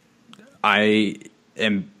 I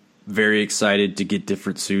am very excited to get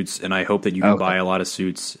different suits, and I hope that you can buy a lot of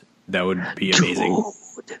suits. That would be amazing.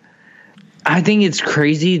 Dude, I think it's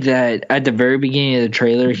crazy that at the very beginning of the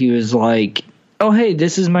trailer, he was like, "Oh, hey,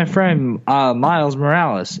 this is my friend Miles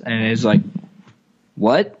Morales," and it's like,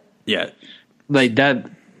 "What?" Yeah, like that.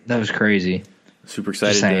 That was crazy. Super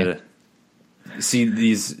excited to see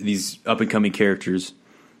these up and coming characters.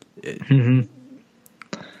 Mm-hmm.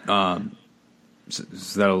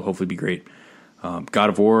 So that'll hopefully be great. God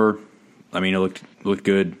of War, it looked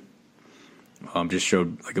good. Just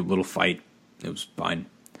showed like a little fight. It was fine.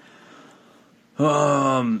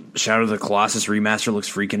 Shadow of the Colossus remaster looks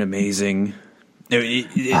freaking amazing.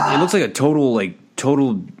 It looks like a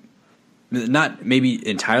total, not maybe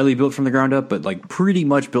entirely built from the ground up, but like pretty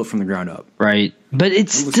much built from the ground up. Right, but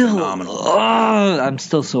it's still phenomenal. I'm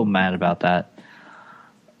still so mad about that.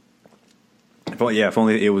 If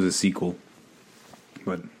only it was a sequel.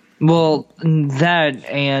 But well, that,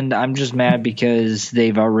 and I'm just mad because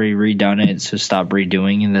they've already redone it, so stop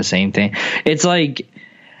redoing the same thing. It's like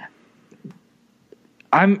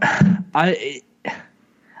I'm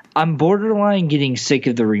borderline getting sick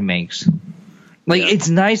of the remakes. Like, it's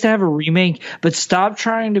nice to have a remake, but stop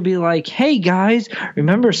trying to be like, hey guys,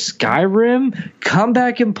 remember Skyrim? Come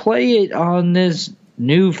back and play it on this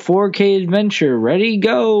new 4K adventure. Ready,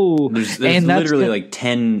 go. There's literally like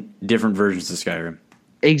 10 different versions of Skyrim.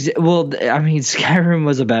 Skyrim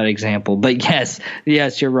was a bad example, but yes,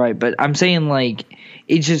 you're right. But I'm saying, like,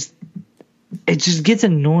 it just gets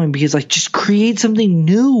annoying because, like, just create something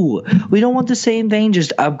new. We don't want the same thing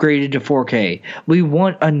just upgraded to 4K. We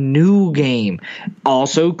want a new game.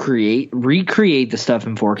 Also recreate the stuff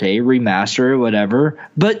in 4K, remaster it, whatever,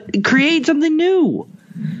 but create something new.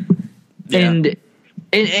 Yeah. And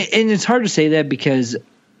it's hard to say that because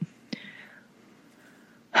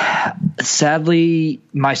sadly,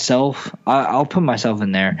 I'll put myself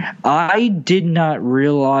in there. I did not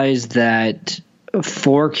realize that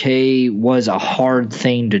 4K was a hard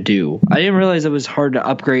thing to do. I didn't realize it was hard to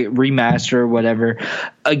upgrade, remaster, whatever,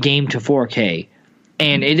 a game to 4K.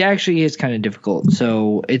 And it actually is kind of difficult.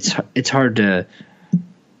 So it's hard to,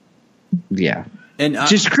 and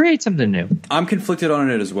just create something new. I'm conflicted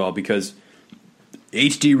on it as well because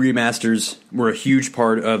HD remasters were a huge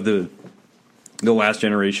part of the last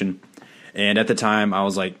generation. And at the time, I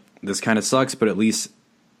was like, this kind of sucks, but at least,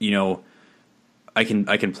 I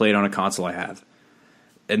can play it on a console I have.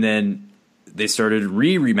 And then they started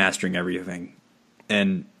remastering everything.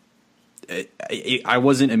 And I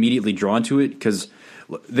wasn't immediately drawn to it because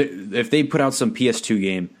if they put out some PS2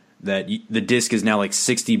 game that the disc is now like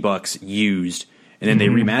 $60 used, and then they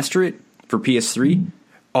remaster it for PS3,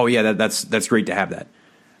 oh yeah, that's great to have that.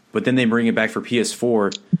 But then they bring it back for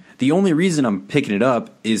PS4. The only reason I'm picking it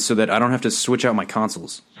up is so that I don't have to switch out my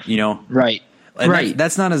consoles, Right. And right.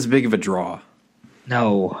 That's not as big of a draw.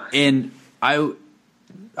 No. And I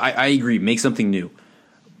agree. Make something new.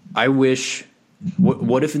 I wish.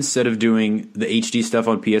 What if instead of doing the HD stuff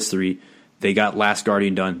on PS3, they got Last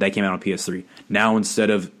Guardian done? That came out on PS3. Now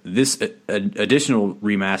instead of this additional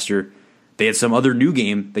remaster, they had some other new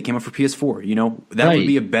game that came out for PS4. That would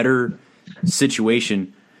be a better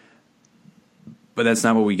situation. But that's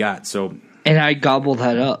not what we got. So, and I gobbled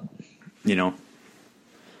that up.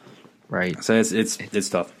 Right. So it's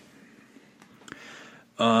tough.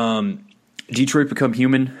 Detroit Become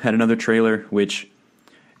Human had another trailer, which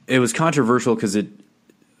it was controversial because as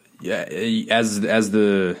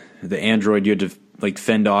the android, you had to like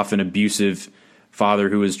fend off an abusive father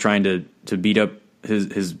who was trying to beat up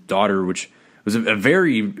his daughter, which was a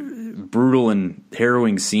very brutal and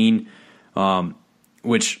harrowing scene.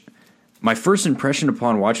 Which my first impression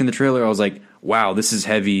upon watching the trailer, I was like, wow, this is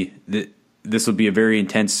heavy. This would be a very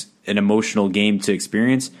intense and emotional game to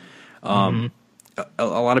experience. A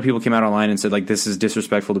lot of people came out online and said, like, this is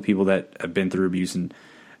disrespectful to people that have been through abuse. And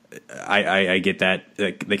I get that.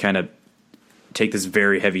 Like, they kind of take this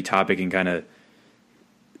very heavy topic and kind of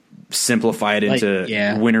simplify it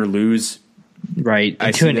into win or lose. Right.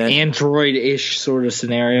 Into an Android-ish sort of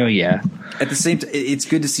scenario, yeah. At the same time, it's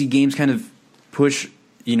good to see games kind of push,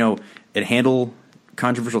 and handle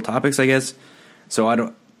controversial topics, I guess. So I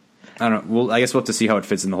don't know. Well, I guess we'll have to see how it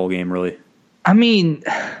fits in the whole game, really. I mean,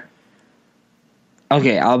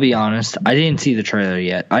 okay, I'll be honest. I didn't see the trailer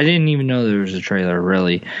yet. I didn't even know there was a trailer,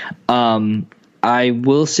 really. I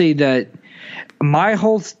will say that my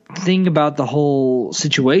whole thing about the whole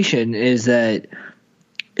situation is that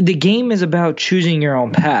the game is about choosing your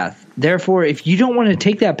own path. Therefore, if you don't want to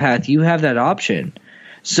take that path, you have that option.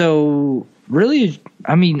 So, really,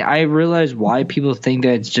 I mean, I realize why people think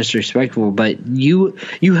that it's disrespectful, but you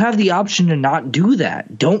have the option to not do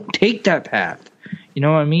that. Don't take that path. You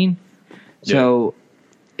know what I mean? Yeah. So,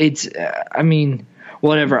 it's, I mean,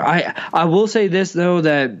 whatever. I will say this, though,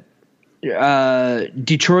 that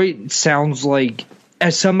Detroit sounds like,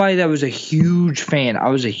 as somebody that was a huge fan, I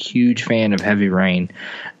was a huge fan of Heavy Rain.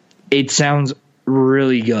 It sounds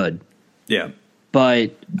really good. Yeah.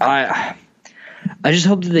 But I just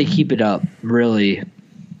hope that they keep it up, really.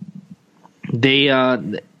 They I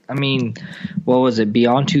mean, what was it?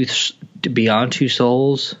 Beyond Two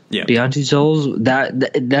Souls? Yeah. Beyond Two Souls,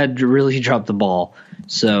 that really dropped the ball.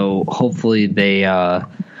 So hopefully they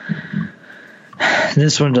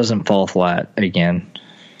this one doesn't fall flat again.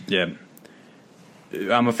 Yeah.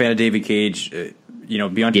 I'm a fan of David Cage.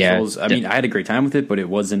 Beyond Two Souls, I mean, I had a great time with it, but it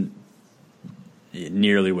wasn't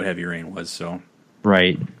nearly what Heavy Rain was, so.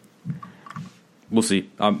 Right. We'll see.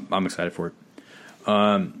 I'm excited for it.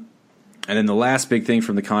 And then the last big thing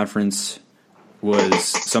from the conference was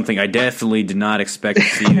something I definitely did not expect to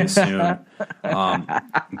see this soon.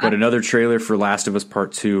 But another trailer for Last of Us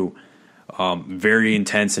Part 2. Very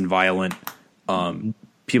intense and violent.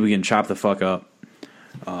 People getting chopped the fuck up.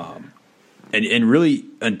 And really,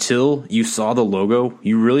 until you saw the logo,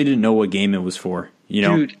 you really didn't know what game it was for.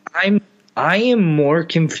 Dude, I am more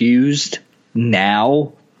confused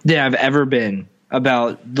now than I've ever been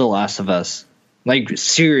about The Last of Us. Like,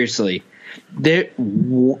 seriously,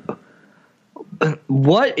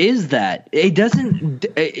 what is that? It doesn't.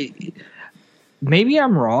 Maybe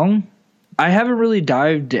I'm wrong. I haven't really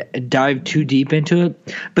dived too deep into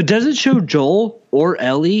it, but does it show Joel or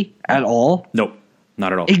Ellie at all? Nope.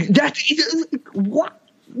 Not at all. What?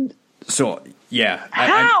 So, yeah.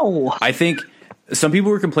 How? I think some people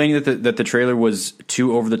were complaining that the trailer was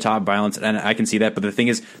too over the top violence, and I can see that. But the thing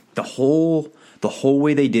is, the whole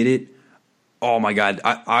way they did it. Oh my god!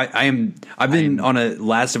 I've been on a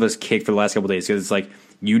Last of Us kick for the last couple of days because it's like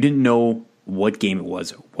you didn't know what game it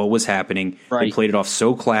was, what was happening. Right. They played it off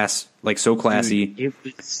so classy, Dude,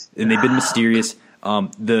 and they've been mysterious.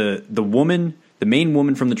 The woman. The main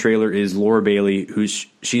woman from the trailer is Laura Bailey,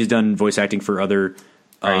 she's done voice acting for other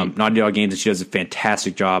Naughty Dog games, and she does a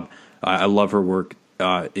fantastic job. I love her work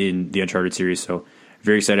in the Uncharted series, so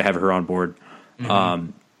very excited to have her on board. Mm-hmm.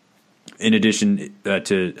 In addition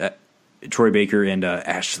to Troy Baker and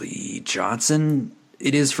Ashley Johnson,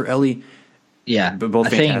 it is for Ellie. Yeah, but both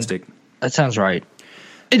fantastic. That sounds right.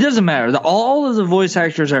 It doesn't matter. All of the voice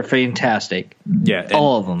actors are fantastic. Yeah,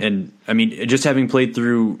 all of them. And I mean, just having played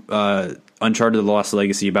through Uncharted: The Lost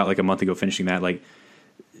Legacy about like a month ago, finishing that, like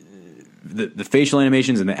the facial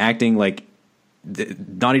animations and the acting, like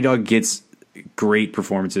Naughty Dog gets great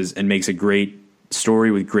performances and makes a great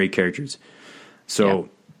story with great characters. So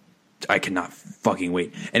I cannot fucking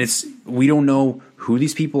wait. And we don't know who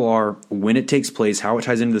these people are, when it takes place, how it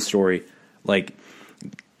ties into the story. Like,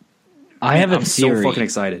 I'm so fucking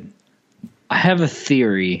excited. I have a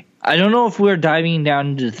theory. I don't know if we're diving down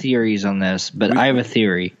into theories on this, but I have a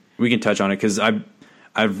theory. We can touch on it because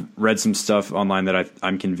I've read some stuff online that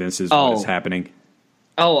I'm convinced is what is happening.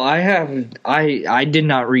 Oh, I haven't. I did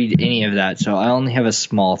not read any of that, so I only have a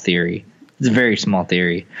small theory. It's a very small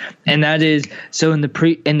theory, and that is so in the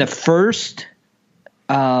first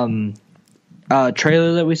trailer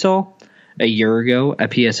that we saw a year ago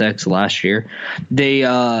at PSX last year,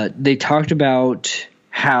 they talked about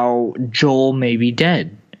how Joel may be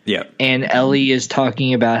dead. Yeah, and Ellie is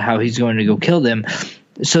talking about how he's going to go kill them.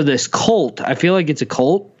 So this cult, I feel like it's a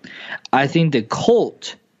cult. I think the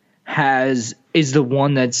cult is the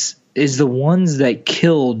ones that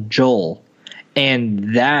killed Joel,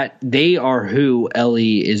 and that they are who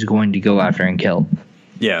Ellie is going to go after and kill.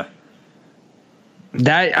 Yeah.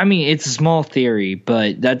 That, I mean, it's a small theory,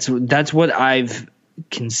 but that's what I've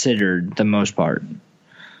considered the most part.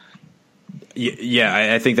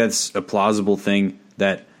 Yeah, I think that's a plausible thing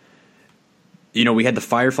that, we had the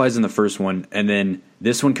Fireflies in the first one, and then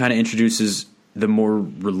this one kind of introduces the more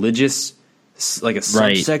religious, like a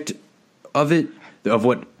subsect of it, of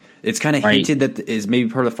what it's kind of hinted that is maybe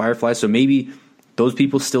part of the Firefly. So maybe those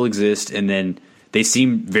people still exist, and then they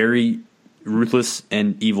seem very ruthless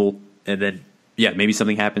and evil, and then maybe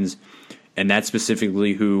something happens, and that's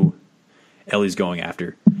specifically who Ellie's going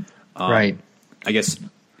after. Right. I guess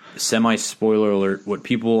semi spoiler alert. What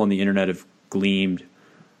people on the internet have gleaned,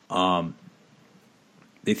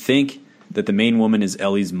 they think that the main woman is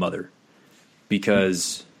Ellie's mother,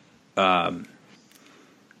 because Naughty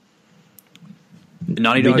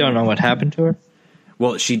Dog. We don't know what happened to her.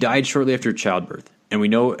 Well, she died shortly after childbirth, and we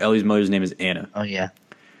know Ellie's mother's name is Anna. Oh yeah.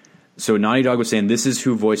 So Naughty Dog was saying this is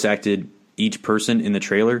who voice acted each person in the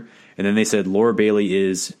trailer, and then they said Laura Bailey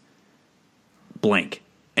is blank,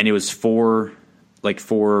 and it was four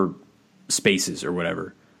spaces or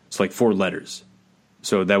whatever. It's like 4 letters.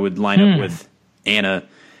 So that would line up with Anna,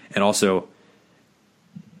 and also,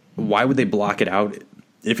 why would they block it out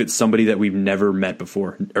if it's somebody that we've never met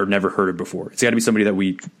before or never heard of before? It's got to be somebody that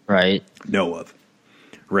we know of,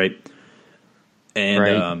 right?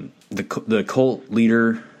 And the cult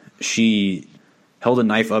leader, she held a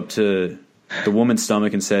knife up to the woman's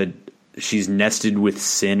stomach and said she's nested with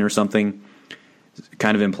sin or something,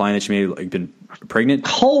 kind of implying that she may have been pregnant.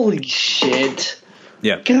 Holy shit.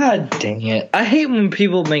 Yeah. God dang it. I hate when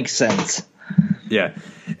people make sense. Yeah.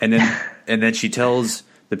 And then she tells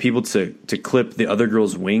the people to clip the other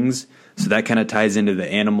girl's wings. So that kind of ties into the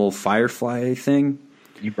animal firefly thing.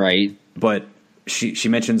 Right. But she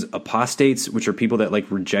mentions apostates, which are people that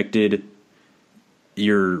rejected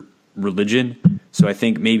your religion. So I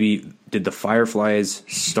think maybe did the fireflies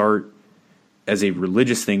start as a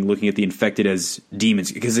religious thing, looking at the infected as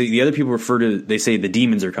demons? Because the other people they say the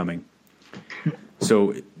demons are coming.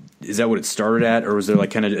 So is that what it started at, or was there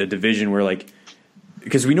kind of a division where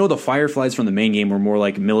because we know the Fireflies from the main game were more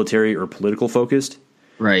military or political focused,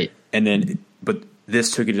 right? And then, but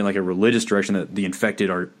this took it in a religious direction, that the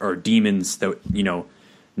infected are demons that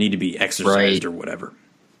need to be exorcised or whatever.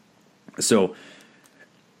 So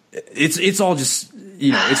it's all just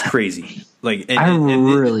it's crazy. I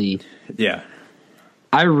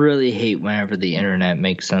really hate whenever the internet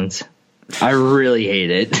makes sense. I really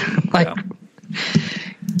hate it.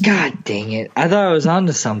 God dang it! I thought I was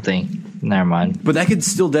onto something. Never mind. But that could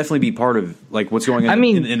still definitely be part of what's going on.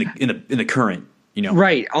 In the current,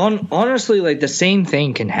 right? Honestly, the same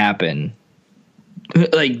thing can happen.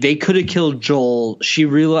 They could have killed Joel. She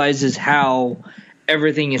realizes how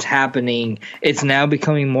everything is happening. It's now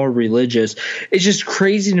becoming more religious. It's just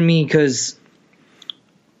crazy to me because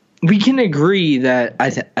we can agree that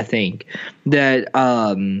I think that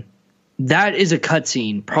that is a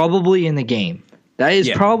cutscene probably in the game. That is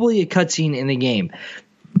probably a cutscene in the game.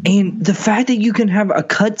 And the fact that you can have a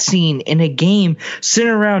cutscene in a game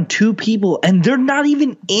centered around 2 people and they're not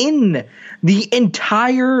even in the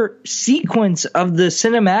entire sequence of the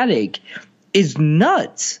cinematic is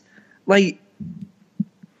nuts.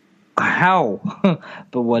 How?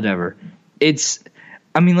 But whatever. If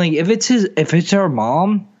it's her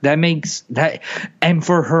mom, that makes that, and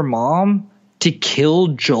for her mom to kill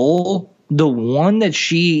Joel, the one that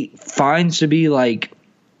she finds to be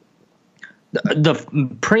the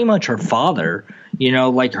pretty much her father,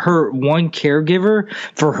 her one caregiver,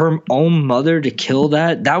 for her own mother to kill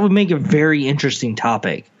that would make a very interesting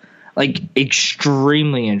topic,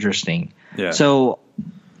 extremely interesting. Yeah. So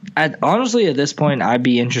honestly, at this point, I'd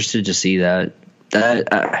be interested to see that.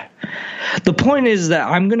 The point is that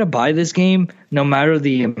I'm going to buy this game no matter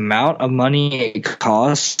the amount of money it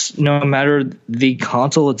costs, no matter the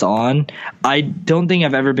console it's on. I don't think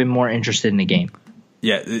I've ever been more interested in a game.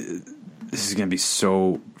 Yeah, this is going to be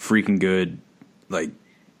so freaking good.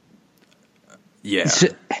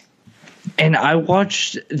 And I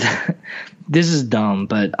watched this is dumb,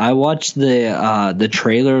 but I watched the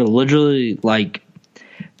trailer literally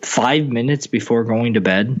 5 minutes before going to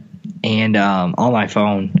bed, and on my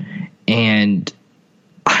phone, and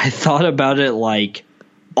I thought about it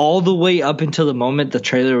all the way up until the moment the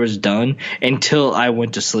trailer was done until I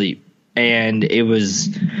went to sleep, and it was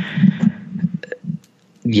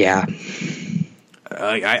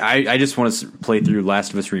I just want to play through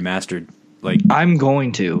Last of Us Remastered. I'm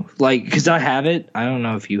going to because I have it. I don't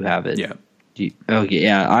know if you have it. Yeah. Okay.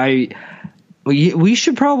 Yeah. We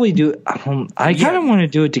should probably do it. I kind of want to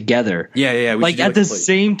do it together. Yeah. We at the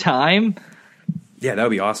same time. Yeah, that would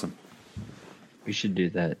be awesome. We should do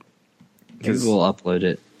that. Maybe we'll upload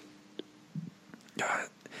it.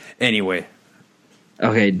 Anyway.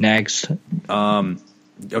 Okay, next.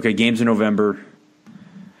 Okay, games in November.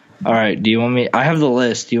 All right, do you want me? I have the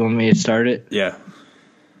list. Do you want me to start it? Yeah.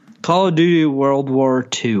 Call of Duty World War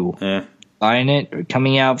II. buying it.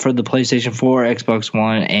 Coming out for the PlayStation 4, Xbox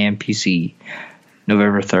One, and PC,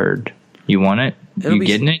 November 3rd. You want it?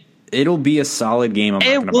 Getting it? It'll be a solid game.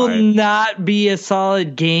 It will not be a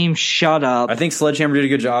solid game. Shut up. I think Sledgehammer did a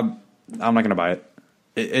good job. I'm not going to buy it.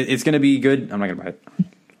 It's going to be good. I'm not going to buy it.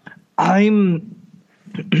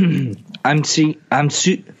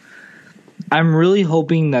 I'm really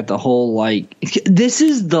hoping that the whole, like, this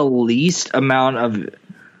is the least amount of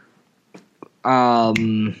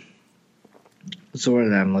what's the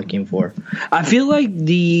word that I'm looking for? I feel like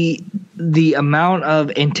the amount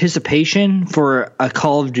of anticipation for a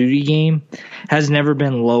Call of Duty game has never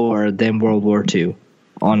been lower than World War II,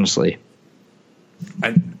 honestly.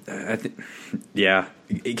 Yeah,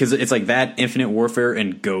 because it's like that, Infinite Warfare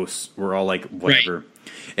and Ghosts were all like whatever. Right.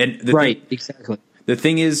 And Exactly. The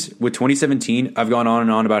thing is, with 2017, I've gone on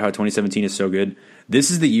and on about how 2017 is so good.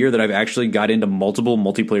 This is the year that I've actually got into multiple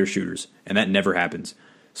multiplayer shooters, and that never happens.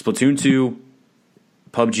 Splatoon 2,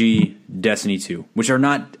 PUBG, Destiny 2, which are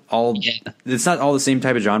not all. Yeah. It's not all the same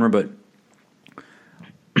type of genre, but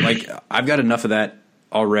like I've got enough of that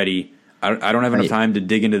already. I don't have enough time to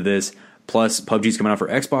dig into this. Plus, PUBG's coming out for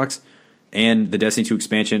Xbox, and the Destiny 2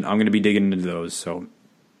 expansion. I'm going to be digging into those. So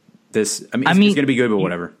it's going to be good, but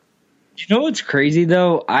whatever. You know what's crazy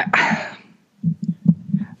though?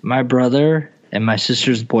 My brother and my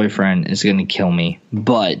sister's boyfriend is going to kill me,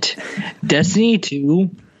 but Destiny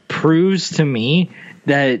 2 proves to me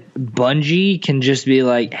that Bungie can just be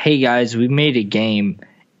like, hey guys, we made a game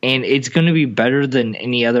and it's going to be better than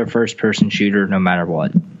any other first person shooter no matter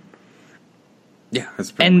what. Yeah,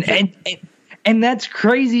 that's and that's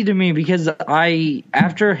crazy to me because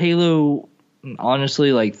after Halo,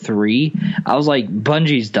 honestly, like 3, I was like,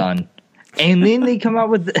 Bungie's done. And then they come out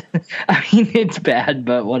with, I mean, it's bad,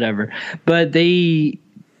 but whatever. But they,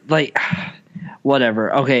 like,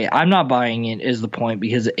 whatever. Okay, I'm not buying it is the point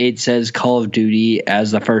because it says Call of Duty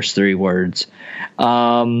as the first 3 words.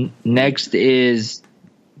 Next is,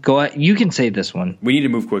 go ahead. You can say this one. We need to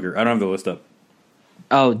move quicker. I don't have the list up.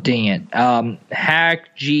 Oh, dang it.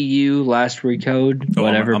 Hack, GU, Last Recode,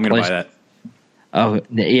 whatever. I'm going to buy that. Oh,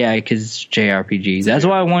 yeah, because it's JRPG. That's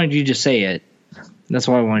why I wanted you to say it. Neo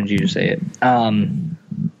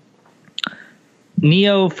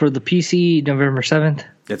for the PC, November 7th.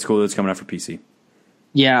 That's cool. That's coming out for PC.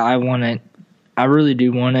 Yeah, I want it. I really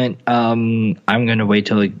do want it. I'm going to wait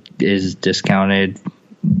till it is discounted,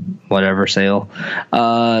 whatever sale.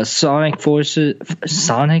 Sonic Forces,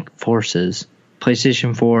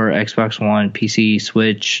 PlayStation 4, Xbox One, PC,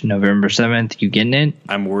 Switch, November 7th. You getting it?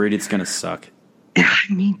 I'm worried it's going to suck.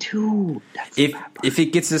 Me too. If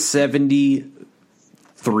it gets a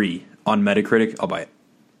 73 on Metacritic, I'll buy it.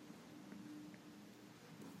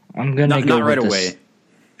 I'm gonna go not right away.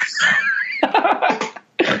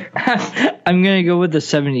 I'm gonna go with the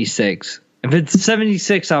 76. If it's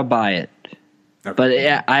 76, I'll buy it. Okay. But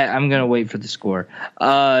yeah, I'm gonna wait for the score.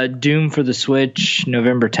 Doom for the Switch,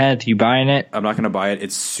 November 10th. You buying it? I'm not gonna buy it.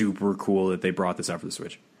 It's super cool that they brought this out for the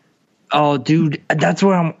Switch. Oh, dude, that's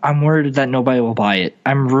what I'm worried that nobody will buy it.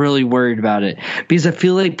 I'm really worried about it because I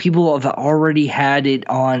feel like people have already had it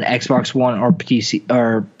on Xbox One or PC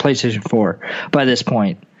or PlayStation 4 by this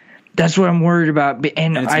point. That's what I'm worried about.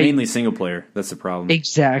 And it's mainly single player. That's the problem.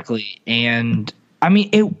 Exactly. And I mean,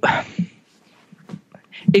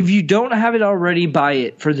 if you don't have it already, buy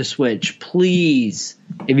it for the Switch, please.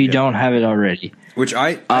 If you don't have it already, which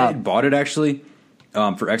I bought it actually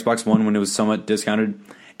for Xbox One when it was somewhat discounted.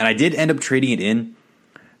 And I did end up trading it in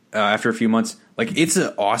after a few months. Like, it's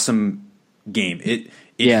an awesome game. It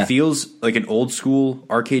feels like an old school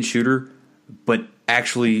arcade shooter, but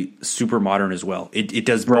actually super modern as well. It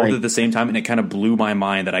does both at the same time, and it kind of blew my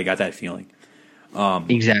mind that I got that feeling.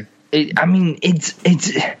 Exactly. It's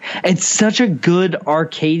such a good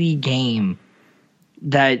arcadey game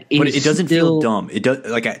that but it doesn't feel dumb. It does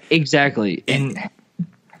exactly, and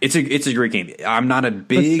it's a great game. I'm not a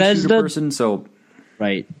big shooter person, so.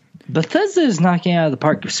 Right. Bethesda is knocking it out of the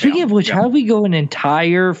park. Speaking of which, how do we go an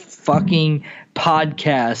entire fucking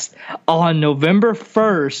podcast on November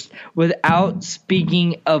 1st without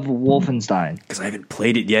speaking of Wolfenstein? Because I haven't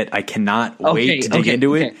played it yet. I cannot wait to dig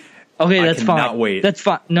into it. Okay, that's fine. Not wait. That's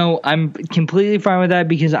fine. No, I'm completely fine with that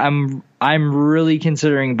because I'm really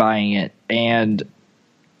considering buying it and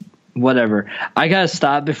whatever. I gotta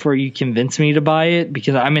stop before you convince me to buy it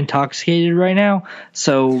because I'm intoxicated right now.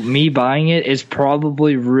 So me buying it is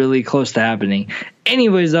probably really close to happening.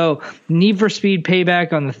 Anyways, though, Need for Speed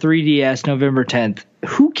Payback on the 3DS, November 10th.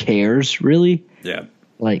 Who cares, really? Yeah.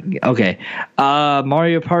 Like, okay.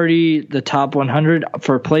 Mario Party, the top 100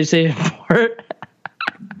 for PlayStation 4.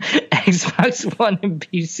 Xbox One and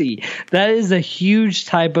PC. That is a huge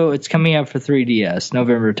typo. It's coming out for 3DS,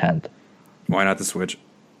 November 10th. Why not the Switch?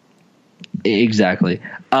 Exactly.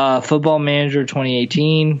 Football Manager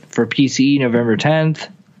 2018 for PC, November 10th.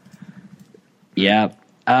 Yeah.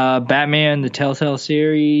 Batman, the Telltale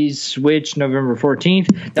series, Switch, November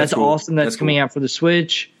 14th. That's cool. Awesome. That's coming out for the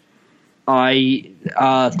Switch. I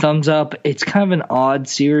thumbs up. It's kind of an odd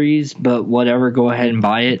series, but whatever. Go ahead and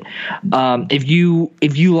buy it. If you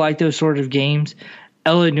like those sort of games,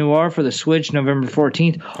 L.A. Noire for the Switch, November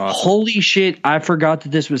 14th. Awesome. Holy shit! I forgot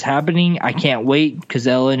that this was happening. I can't wait because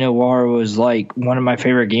L.A. Noire was like one of my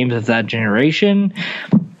favorite games of that generation.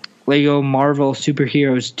 Lego Marvel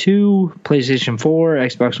Superheroes 2, PlayStation 4,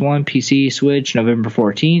 Xbox One, PC, Switch, November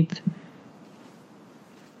 14th.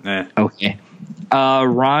 Okay.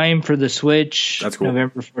 Rhyme for the Switch, that's cool.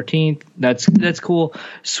 November 14th. That's cool.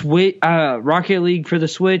 Rocket League for the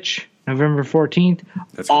Switch, November 14th.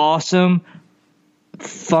 That's cool. Awesome.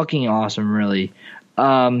 Fucking awesome, really.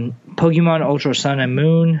 Pokemon Ultra Sun and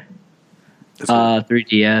Moon. Cool.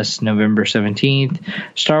 3DS, November 17th.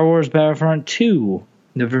 Star Wars Battlefront 2,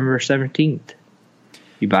 November 17th.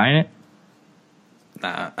 You buying it?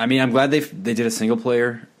 I mean, I'm glad they did a single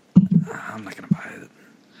player. I'm not going to buy it.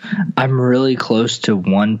 I'm really close to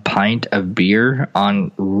 1 pint of beer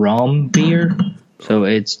on rum beer. So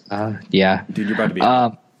it's, yeah. Dude, you're about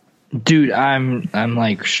to be. Dude, I'm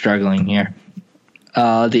like struggling here.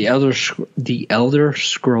 The Elder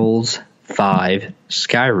Scrolls 5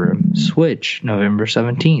 Skyrim Switch, November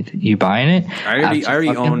 17th. You buying it? I already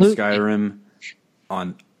own Skyrim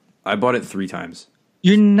I bought it 3 times.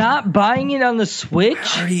 You're not buying it on the Switch?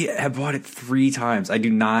 I already have bought it 3 times. I do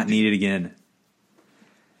not need it again.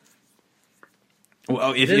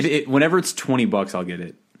 Well, whenever it's $20, I'll get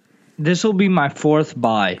it. This will be my 4th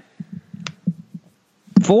buy.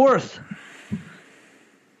 4th.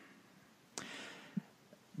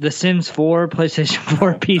 The Sims 4, PlayStation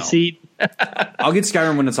 4, PC. No. I'll get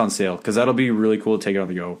Skyrim when it's on sale because that'll be really cool to take it on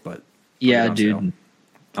the go. But yeah, dude, sale.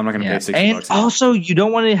 I'm not going to pay $60. And also, you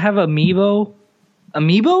don't want to have amiibos.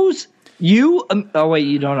 Oh wait,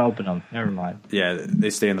 you don't open them. Never mind. Yeah,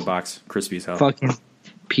 they stay in the box, crispy as hell. Fucking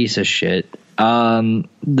piece of shit.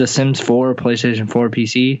 The Sims 4, PlayStation 4,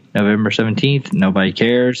 PC, November 17th. Nobody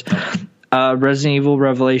cares. Resident Evil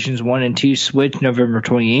Revelations 1 and 2 Switch, November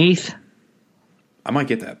 28th. I might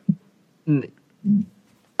get that.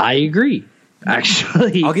 I agree.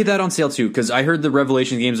 Actually, I'll get that on sale too because I heard the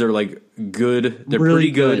Revelation games are like good. They're really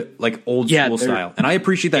pretty good, like old school style, and I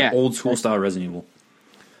appreciate that old school style Resident Evil.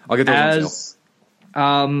 I'll get those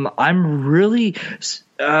on sale. I'm really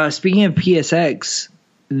speaking of PSX,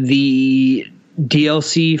 the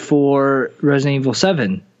DLC for Resident Evil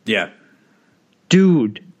 7. Yeah,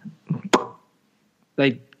 dude,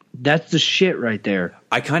 like that's the shit right there.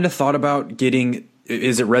 I kind of thought about getting.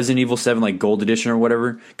 Is it Resident Evil 7 like Gold Edition or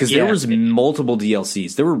whatever? Because there was multiple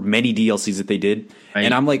DLCs. There were many DLCs that they did. Right.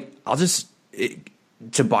 And I'm like,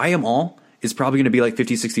 to buy them all is probably going to be like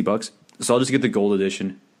 $50-$60. So I'll just get the Gold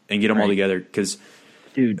Edition and get them all together. Because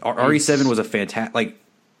dude, RE7 was a fantastic, like,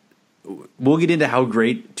 we'll get into how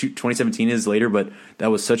great 2017 is later, but that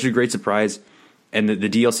was such a great surprise. And the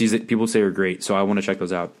DLCs that people say are great. So I want to check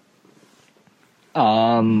those out.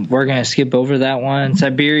 We're gonna skip over that one.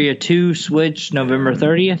 Siberia 2 Switch, November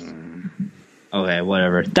 30th. Okay,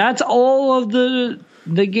 whatever. That's all of the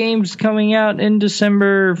games coming out in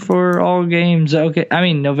December for all games. Okay, I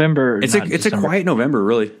mean November. It's a quiet November,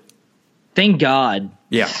 really. Thank God.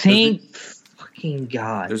 Yeah. Thank fucking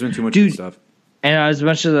God. There's been too much good stuff. And as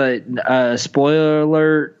much as a spoiler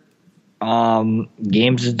alert.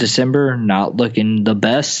 Games of December not looking the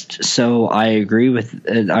best, so I agree with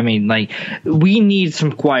it. I mean, like, we need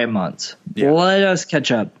some quiet months. Yeah. Let us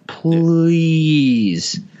catch up,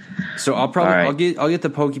 please. So I'll probably I'll get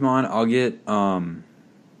the Pokemon. I'll get I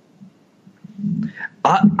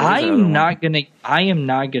am not gonna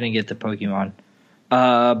get the Pokemon.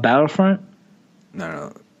 Battlefront.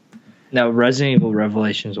 No. Resident Evil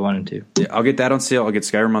Revelations 1 and 2. Yeah, I'll get that on sale. I'll get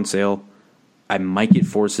Skyrim on sale. I might get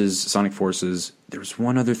Sonic Forces. There was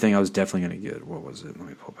one other thing I was definitely going to get. What was it? Let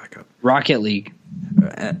me pull back up. Rocket League.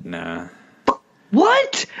 Nah.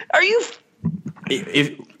 What? Are you...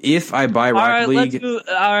 If I buy Rocket League... All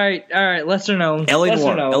right. Lesser known.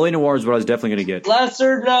 L.A. Noire is what I was definitely going to get.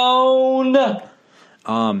 Lesser known.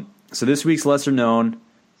 So this week's lesser known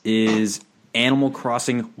is Animal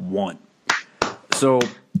Crossing 1. So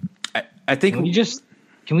I think...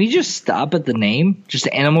 Can we just stop at the name? Just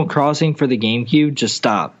Animal Crossing for the GameCube? Just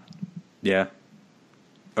stop. Yeah.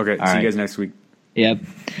 Okay, see you guys next week. Yep.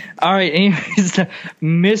 All right. Anyways,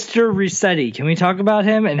 Mr. Resetti. Can we talk about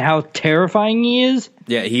him and how terrifying he is?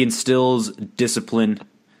 Yeah, he instills discipline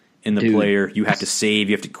in the player. You have to save.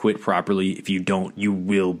 You have to quit properly. If you don't, you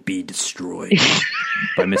will be destroyed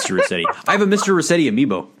by Mr. Resetti. I have a Mr. Resetti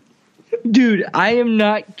amiibo. Dude, I am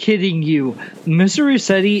not kidding you. Mr.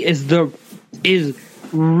 Resetti is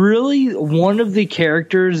really one of the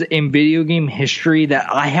characters in video game history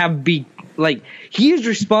that I have he is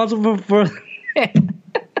responsible for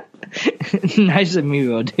nice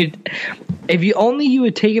amiibo, dude. If you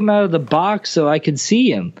would take him out of the box so I could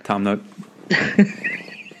see him. Tom Nook.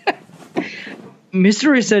 Mr.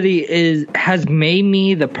 Resetti has made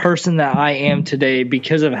me the person that I am today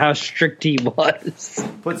because of how strict he was.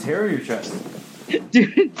 Puts hair on your chest.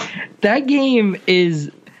 Dude, that game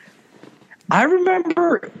is... I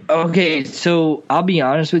remember... Okay, so I'll be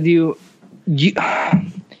honest with you.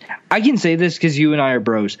 I can say this because you and I are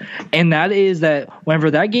bros. And that is that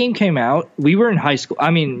whenever that game came out, we were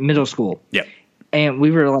in middle school. Yep. And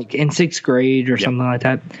we were like in 6th grade or something like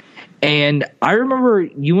that. And I remember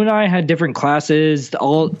you and I had different classes,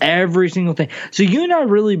 every single thing. So you and I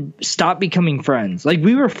really stopped becoming friends. Like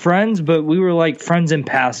we were friends, but we were like friends in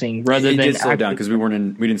passing rather than. It did slow down because we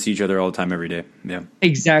didn't see each other all the time every day. Yeah,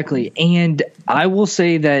 exactly. And I will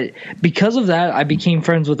say that because of that, I became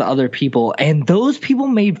friends with other people, and those people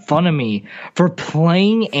made fun of me for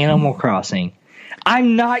playing Animal Crossing.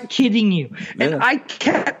 I'm not kidding you. Yeah. And I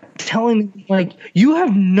kept telling them, like, you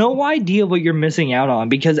have no idea what you're missing out on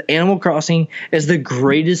because Animal Crossing is the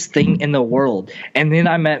greatest thing in the world. And then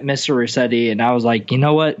I met Mr. Resetti, and I was like, you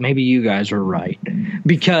know what? Maybe you guys were right.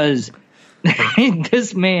 Because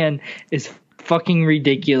this man is fucking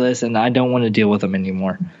ridiculous, and I don't want to deal with him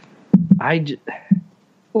anymore.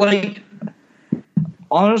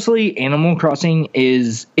 Honestly, Animal Crossing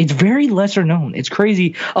it's very lesser known. It's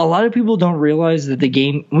crazy. A lot of people don't realize that the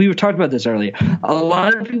game, we were talking about this earlier. A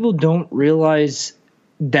lot of people don't realize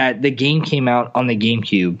that the game came out on the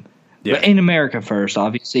GameCube. Yeah. But in America first,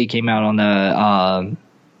 obviously it came out on the,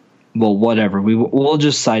 whatever. We'll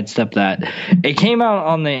just sidestep that. It came out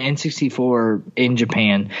on the N64 in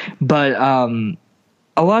Japan. But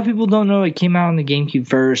a lot of people don't know it came out on the GameCube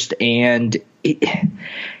first, and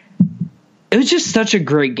it was just such a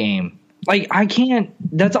great game.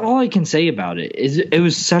 That's all I can say about it. It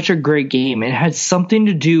was such a great game. It had something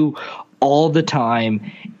to do all the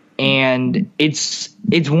time. And it's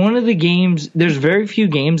one of the games, there's very few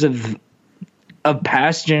games of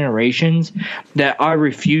past generations that I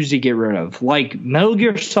refuse to get rid of. Like Metal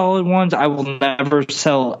Gear Solid ones, I will never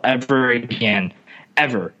sell ever again.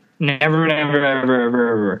 Ever. Never, never, ever, ever,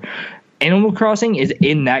 ever. Animal Crossing is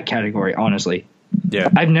in that category, honestly. Yeah,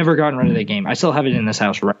 I've never gotten rid of the game. I still have it in this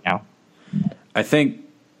house right now. I think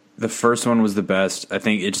the first one was the best. I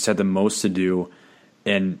think it just had the most to do,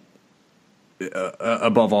 and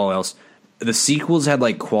above all else, the sequels had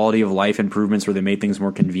like quality of life improvements where they made things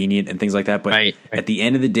more convenient and things like that. But right. At the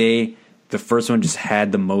end of the day, the first one just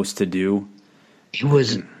had the most to do. It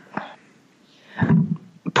was,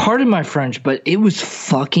 pardon my French, but it was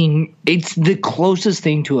it's the closest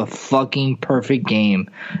thing to a fucking perfect game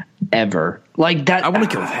ever. Like that. I want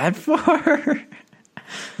to go that far.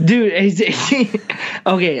 Dude,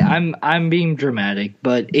 okay, I'm being dramatic,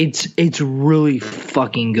 but it's really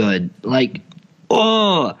fucking good. I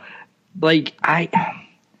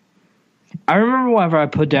remember whenever I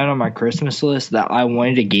put down on my Christmas list that I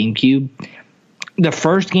wanted a GameCube, the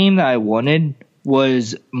first game that I wanted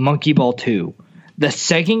was Monkey Ball 2. The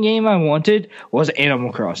second game I wanted was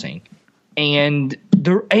Animal Crossing. And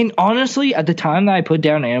honestly, at the time that I put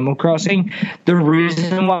down Animal Crossing, the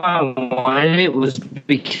reason why I wanted it was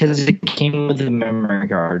because it came with a memory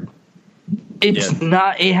card. It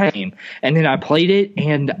had a game. And then I played it,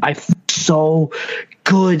 and I felt so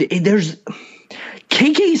good. There's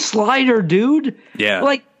KK Slider, dude.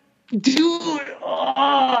 Yeah. Dude.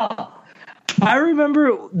 Oh. I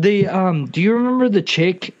remember do you remember the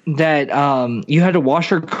chick that you had to wash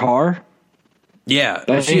her car? Yeah,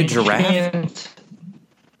 was she a giraffe?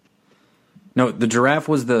 No, the giraffe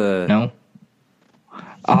was the... No.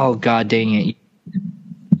 Oh, god dang it.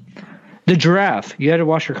 The giraffe. You had to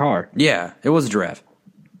wash your car. Yeah, it was a giraffe.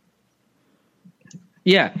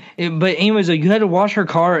 Yeah, but anyways, you had to wash her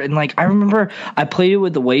car, and I remember I played it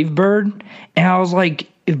with the Wavebird, and I was like,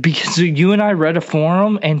 because you and I read a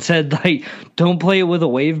forum and said don't play it with a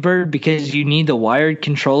Wavebird because you need the wired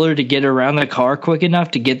controller to get around the car quick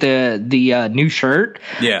enough to get the new shirt.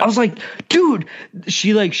 Yeah, I was like, dude,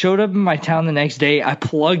 she showed up in my town the next day. I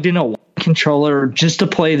plugged in a controller just to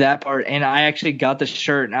play that part, and I actually got the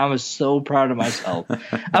shirt, and I was so proud of myself.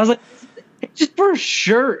 I was like, it's just for a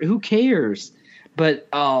shirt, who cares? But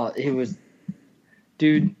it was,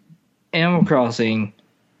 dude, Animal Crossing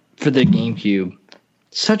for the GameCube,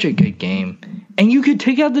 such a good game. And you could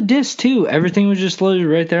take out the disc too. Everything was just loaded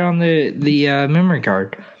right there on the memory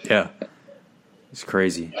card. Yeah, it's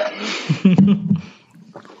crazy.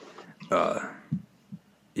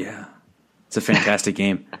 Yeah, it's a fantastic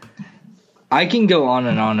game. I can go on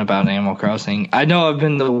and on about Animal Crossing. I know I've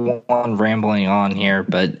been the one rambling on here,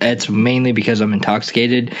 but it's mainly because I'm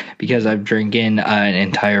intoxicated because I'm drinking an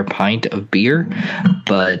entire pint of beer,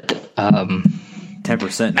 but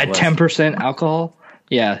 10% at 10% alcohol.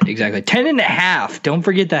 Yeah, exactly. 10.5. Don't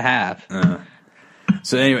forget the half.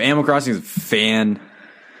 So anyway, Animal Crossing is a freaking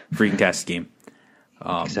tastic game.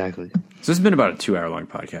 Exactly. So this has been about a 2-hour long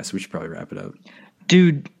podcast. So we should probably wrap it up.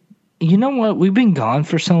 Dude, you know what? We've been gone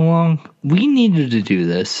for so long. We needed to do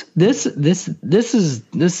this. This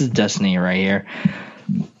is destiny right here.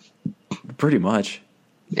 Pretty much.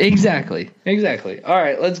 Exactly. All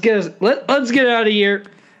right, let's get out of here.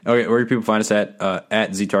 Okay, where can people find us at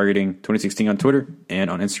ZTargeting 2016 on Twitter and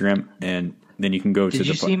on Instagram, and then you can go to Did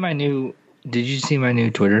you see my new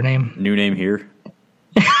Twitter name? New name here.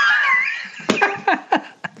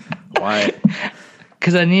 Why?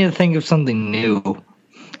 Because I need to think of something new.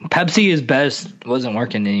 Pepsi is best wasn't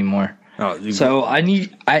working anymore. So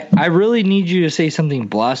I really need you to say something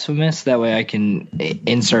blasphemous. That way I can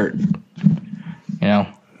insert. I'll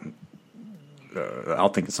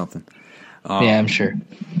think of something. Yeah, I'm sure.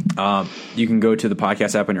 You can go to the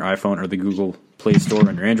podcast app on your iPhone or the Google Play Store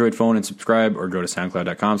on your Android phone and subscribe, or go to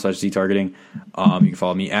soundcloud.com/ztargeting. You can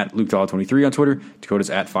follow me at LukeDollar23 on Twitter. Dakota's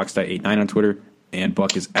at Fox.89 on Twitter. And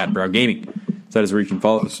Buck is at Brow Gaming. So that is where you can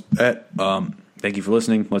follow us at. Thank you for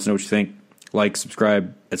listening. Let us know what you think. Like,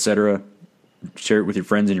 subscribe, etc. Share it with your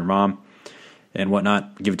friends and your mom and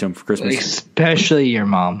whatnot. Give it to them for Christmas. Especially your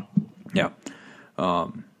mom. Yeah.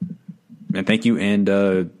 And thank you, and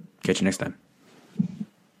catch you next time.